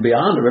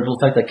beyond a ripple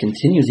effect that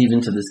continues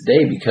even to this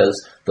day, because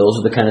those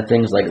are the kind of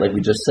things, like we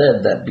just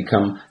said, that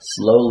become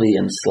slowly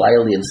and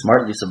slyly and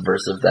smartly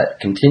subversive, that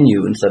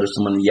continue instead of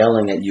someone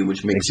yelling at you,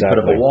 which makes you put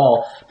up a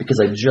wall.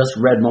 Because I just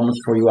read moments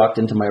before you walked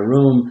into my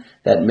room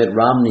that Mitt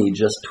Romney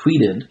just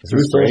tweeted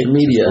through social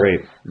media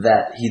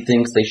that he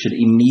thinks they should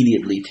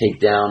immediately take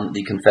down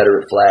the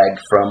Confederate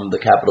flag from the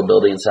Capitol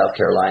building in South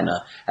Carolina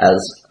as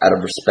out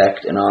of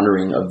respect and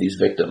honoring of these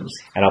victims.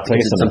 And I'll tell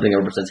you something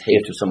that represents hate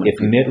to so many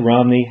people. If Mitt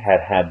Romney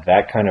had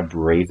that kind of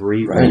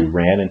bravery when he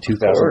ran in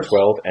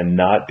 2012 and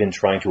not been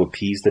trying to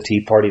appease the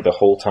Tea Party the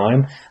whole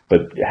time,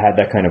 but had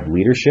that kind of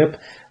leadership,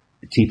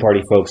 Tea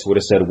Party folks would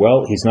have said,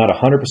 well, he's not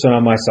 100%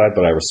 on my side,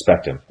 but I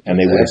respect him. And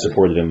they would have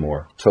supported him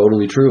more.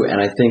 Totally true.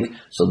 And I think,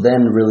 so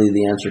then really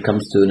the answer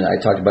comes to, and I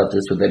talked about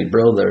this with Eddie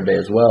Brill the other day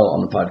as well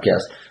on the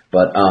podcast,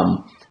 but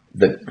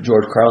the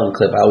George Carlin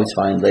clip I always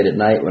find late at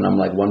night when I'm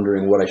like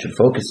wondering what I should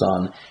focus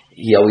on.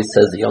 He always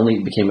says he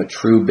only became a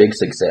true big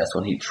success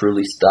when he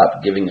truly stopped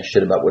giving a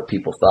shit about what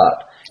people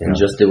thought and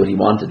just did what he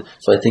wanted.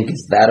 So I think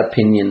it's that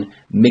opinion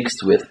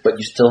mixed with,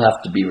 but you still have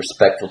to be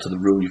respectful to the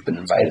room you've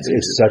been invited to.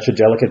 It's such a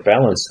delicate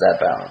balance.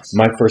 That balance.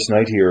 My first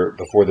night here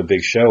before the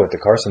big show at the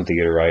Carson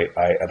Theater, I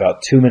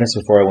about 2 minutes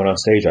before I went on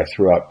stage, I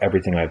threw out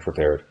everything I'd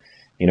prepared.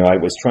 You know, I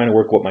was trying to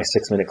work what my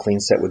 6-minute clean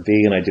set would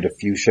be, and I did a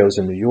few shows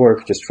in New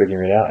York, just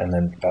figuring it out. And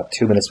then about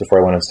 2 minutes before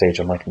I went on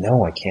stage, I'm like, no,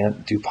 I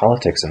can't do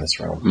politics in this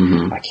room.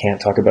 I can't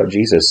talk about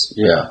Jesus.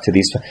 To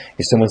these.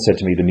 If someone said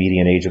to me the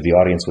median age of the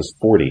audience was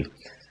 40,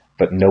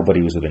 but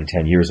nobody was within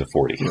 10 years of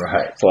 40.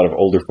 Right. So a lot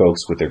of older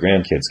folks with their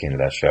grandkids came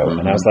to that show.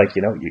 And I was like,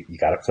 you know, you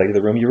got to play to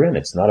the room you're in.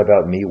 It's not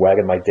about me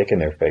wagging my dick in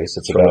their face.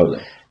 It's about,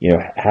 you know,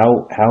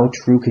 how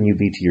true can you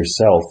be to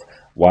yourself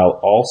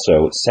while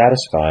also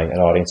satisfying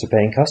an audience of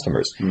paying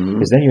customers.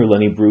 Because then you're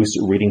Lenny Bruce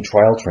reading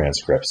trial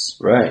transcripts.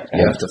 Right.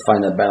 You have to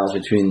find that balance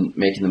between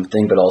making them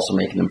think, but also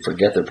making them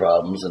forget their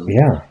problems. And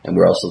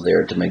we're also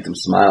there to make them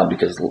smile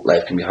because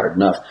life can be hard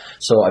enough.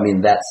 So, I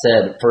mean, that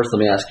said, first let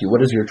me ask you,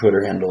 what is your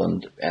Twitter handle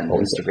and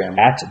Instagram?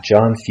 At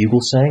John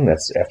Fugelsang.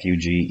 That's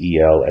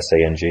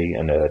Fuglsang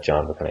and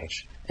John with an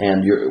H.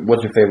 And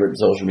what's your favorite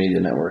social media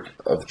network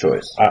of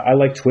choice? I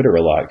like Twitter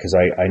a lot because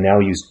I now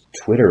use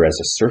Twitter as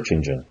a search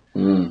engine.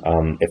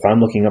 If I'm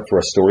looking up for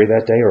a story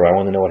that day or I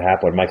want to know what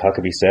happened, what Mike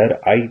Huckabee said,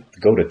 I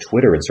go to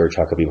Twitter and search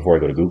Huckabee before I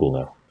go to Google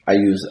now. I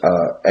use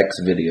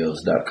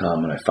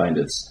xvideos.com, and I find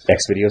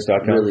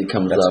xvideos.com really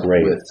comes up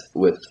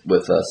with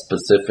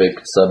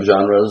specific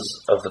subgenres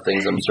of the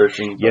things I'm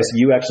searching. Yes,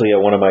 you actually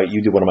you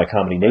did one of my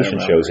Comedy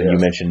Nation shows, and you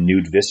mentioned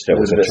Nude Vista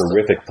was a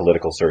terrific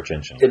political search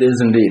engine. It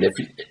is indeed.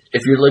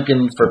 If you're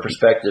looking for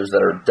perspectives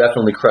that are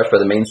definitely crushed by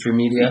the mainstream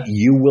media,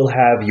 you will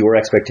have your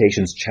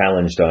expectations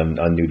challenged on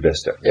Nude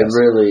Vista. Yes.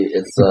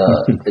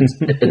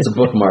 It's a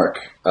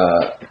bookmark.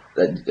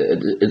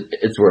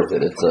 It's worth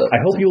it. I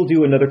hope you'll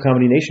do another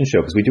Comedy Nation show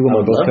because we do them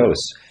on both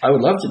coasts. I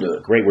would love to do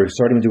it. Great. We're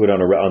starting to do it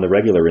on the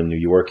regular in New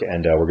York,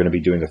 and we're going to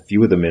be doing a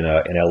few of them in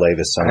LA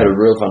this summer. I had a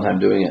real fun time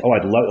doing it. Oh,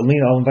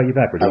 I'll invite you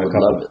back. We're doing a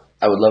couple. Love it.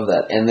 I would love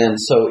that. And then,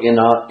 so in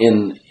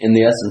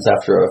the essence,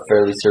 after a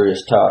fairly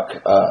serious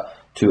talk,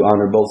 to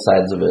honor both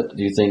sides of it,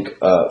 do you think,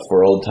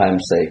 for old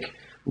time's sake,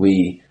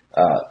 we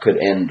could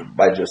end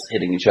by just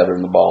hitting each other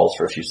in the balls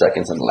for a few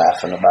seconds and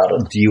laughing about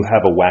it? Do you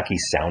have a wacky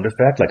sound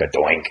effect, like a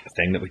doink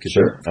thing that we could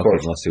do? Of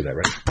course. Let's do that,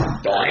 right?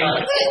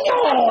 Doink.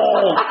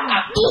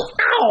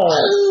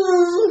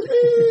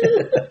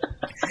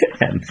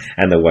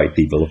 and the white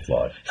people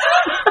applaud.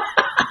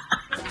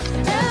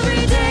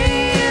 Every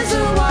day is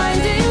a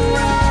winding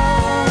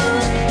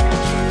road.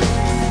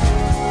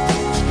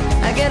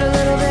 I get a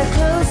little bit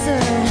closer.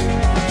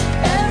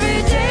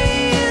 Every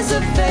day is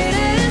a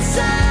faded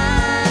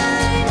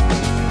sign.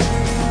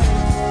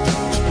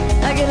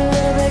 I get a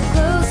little bit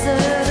closer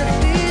to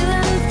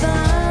feeling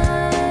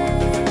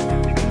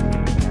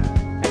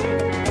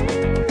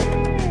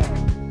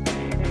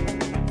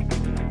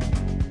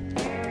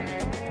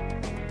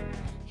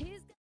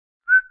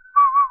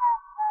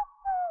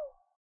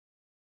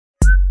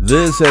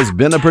This has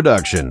been a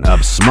production of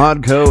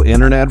Smodco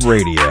Internet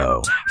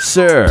Radio.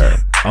 Sir,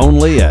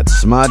 only at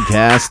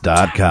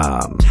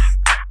smodcast.com.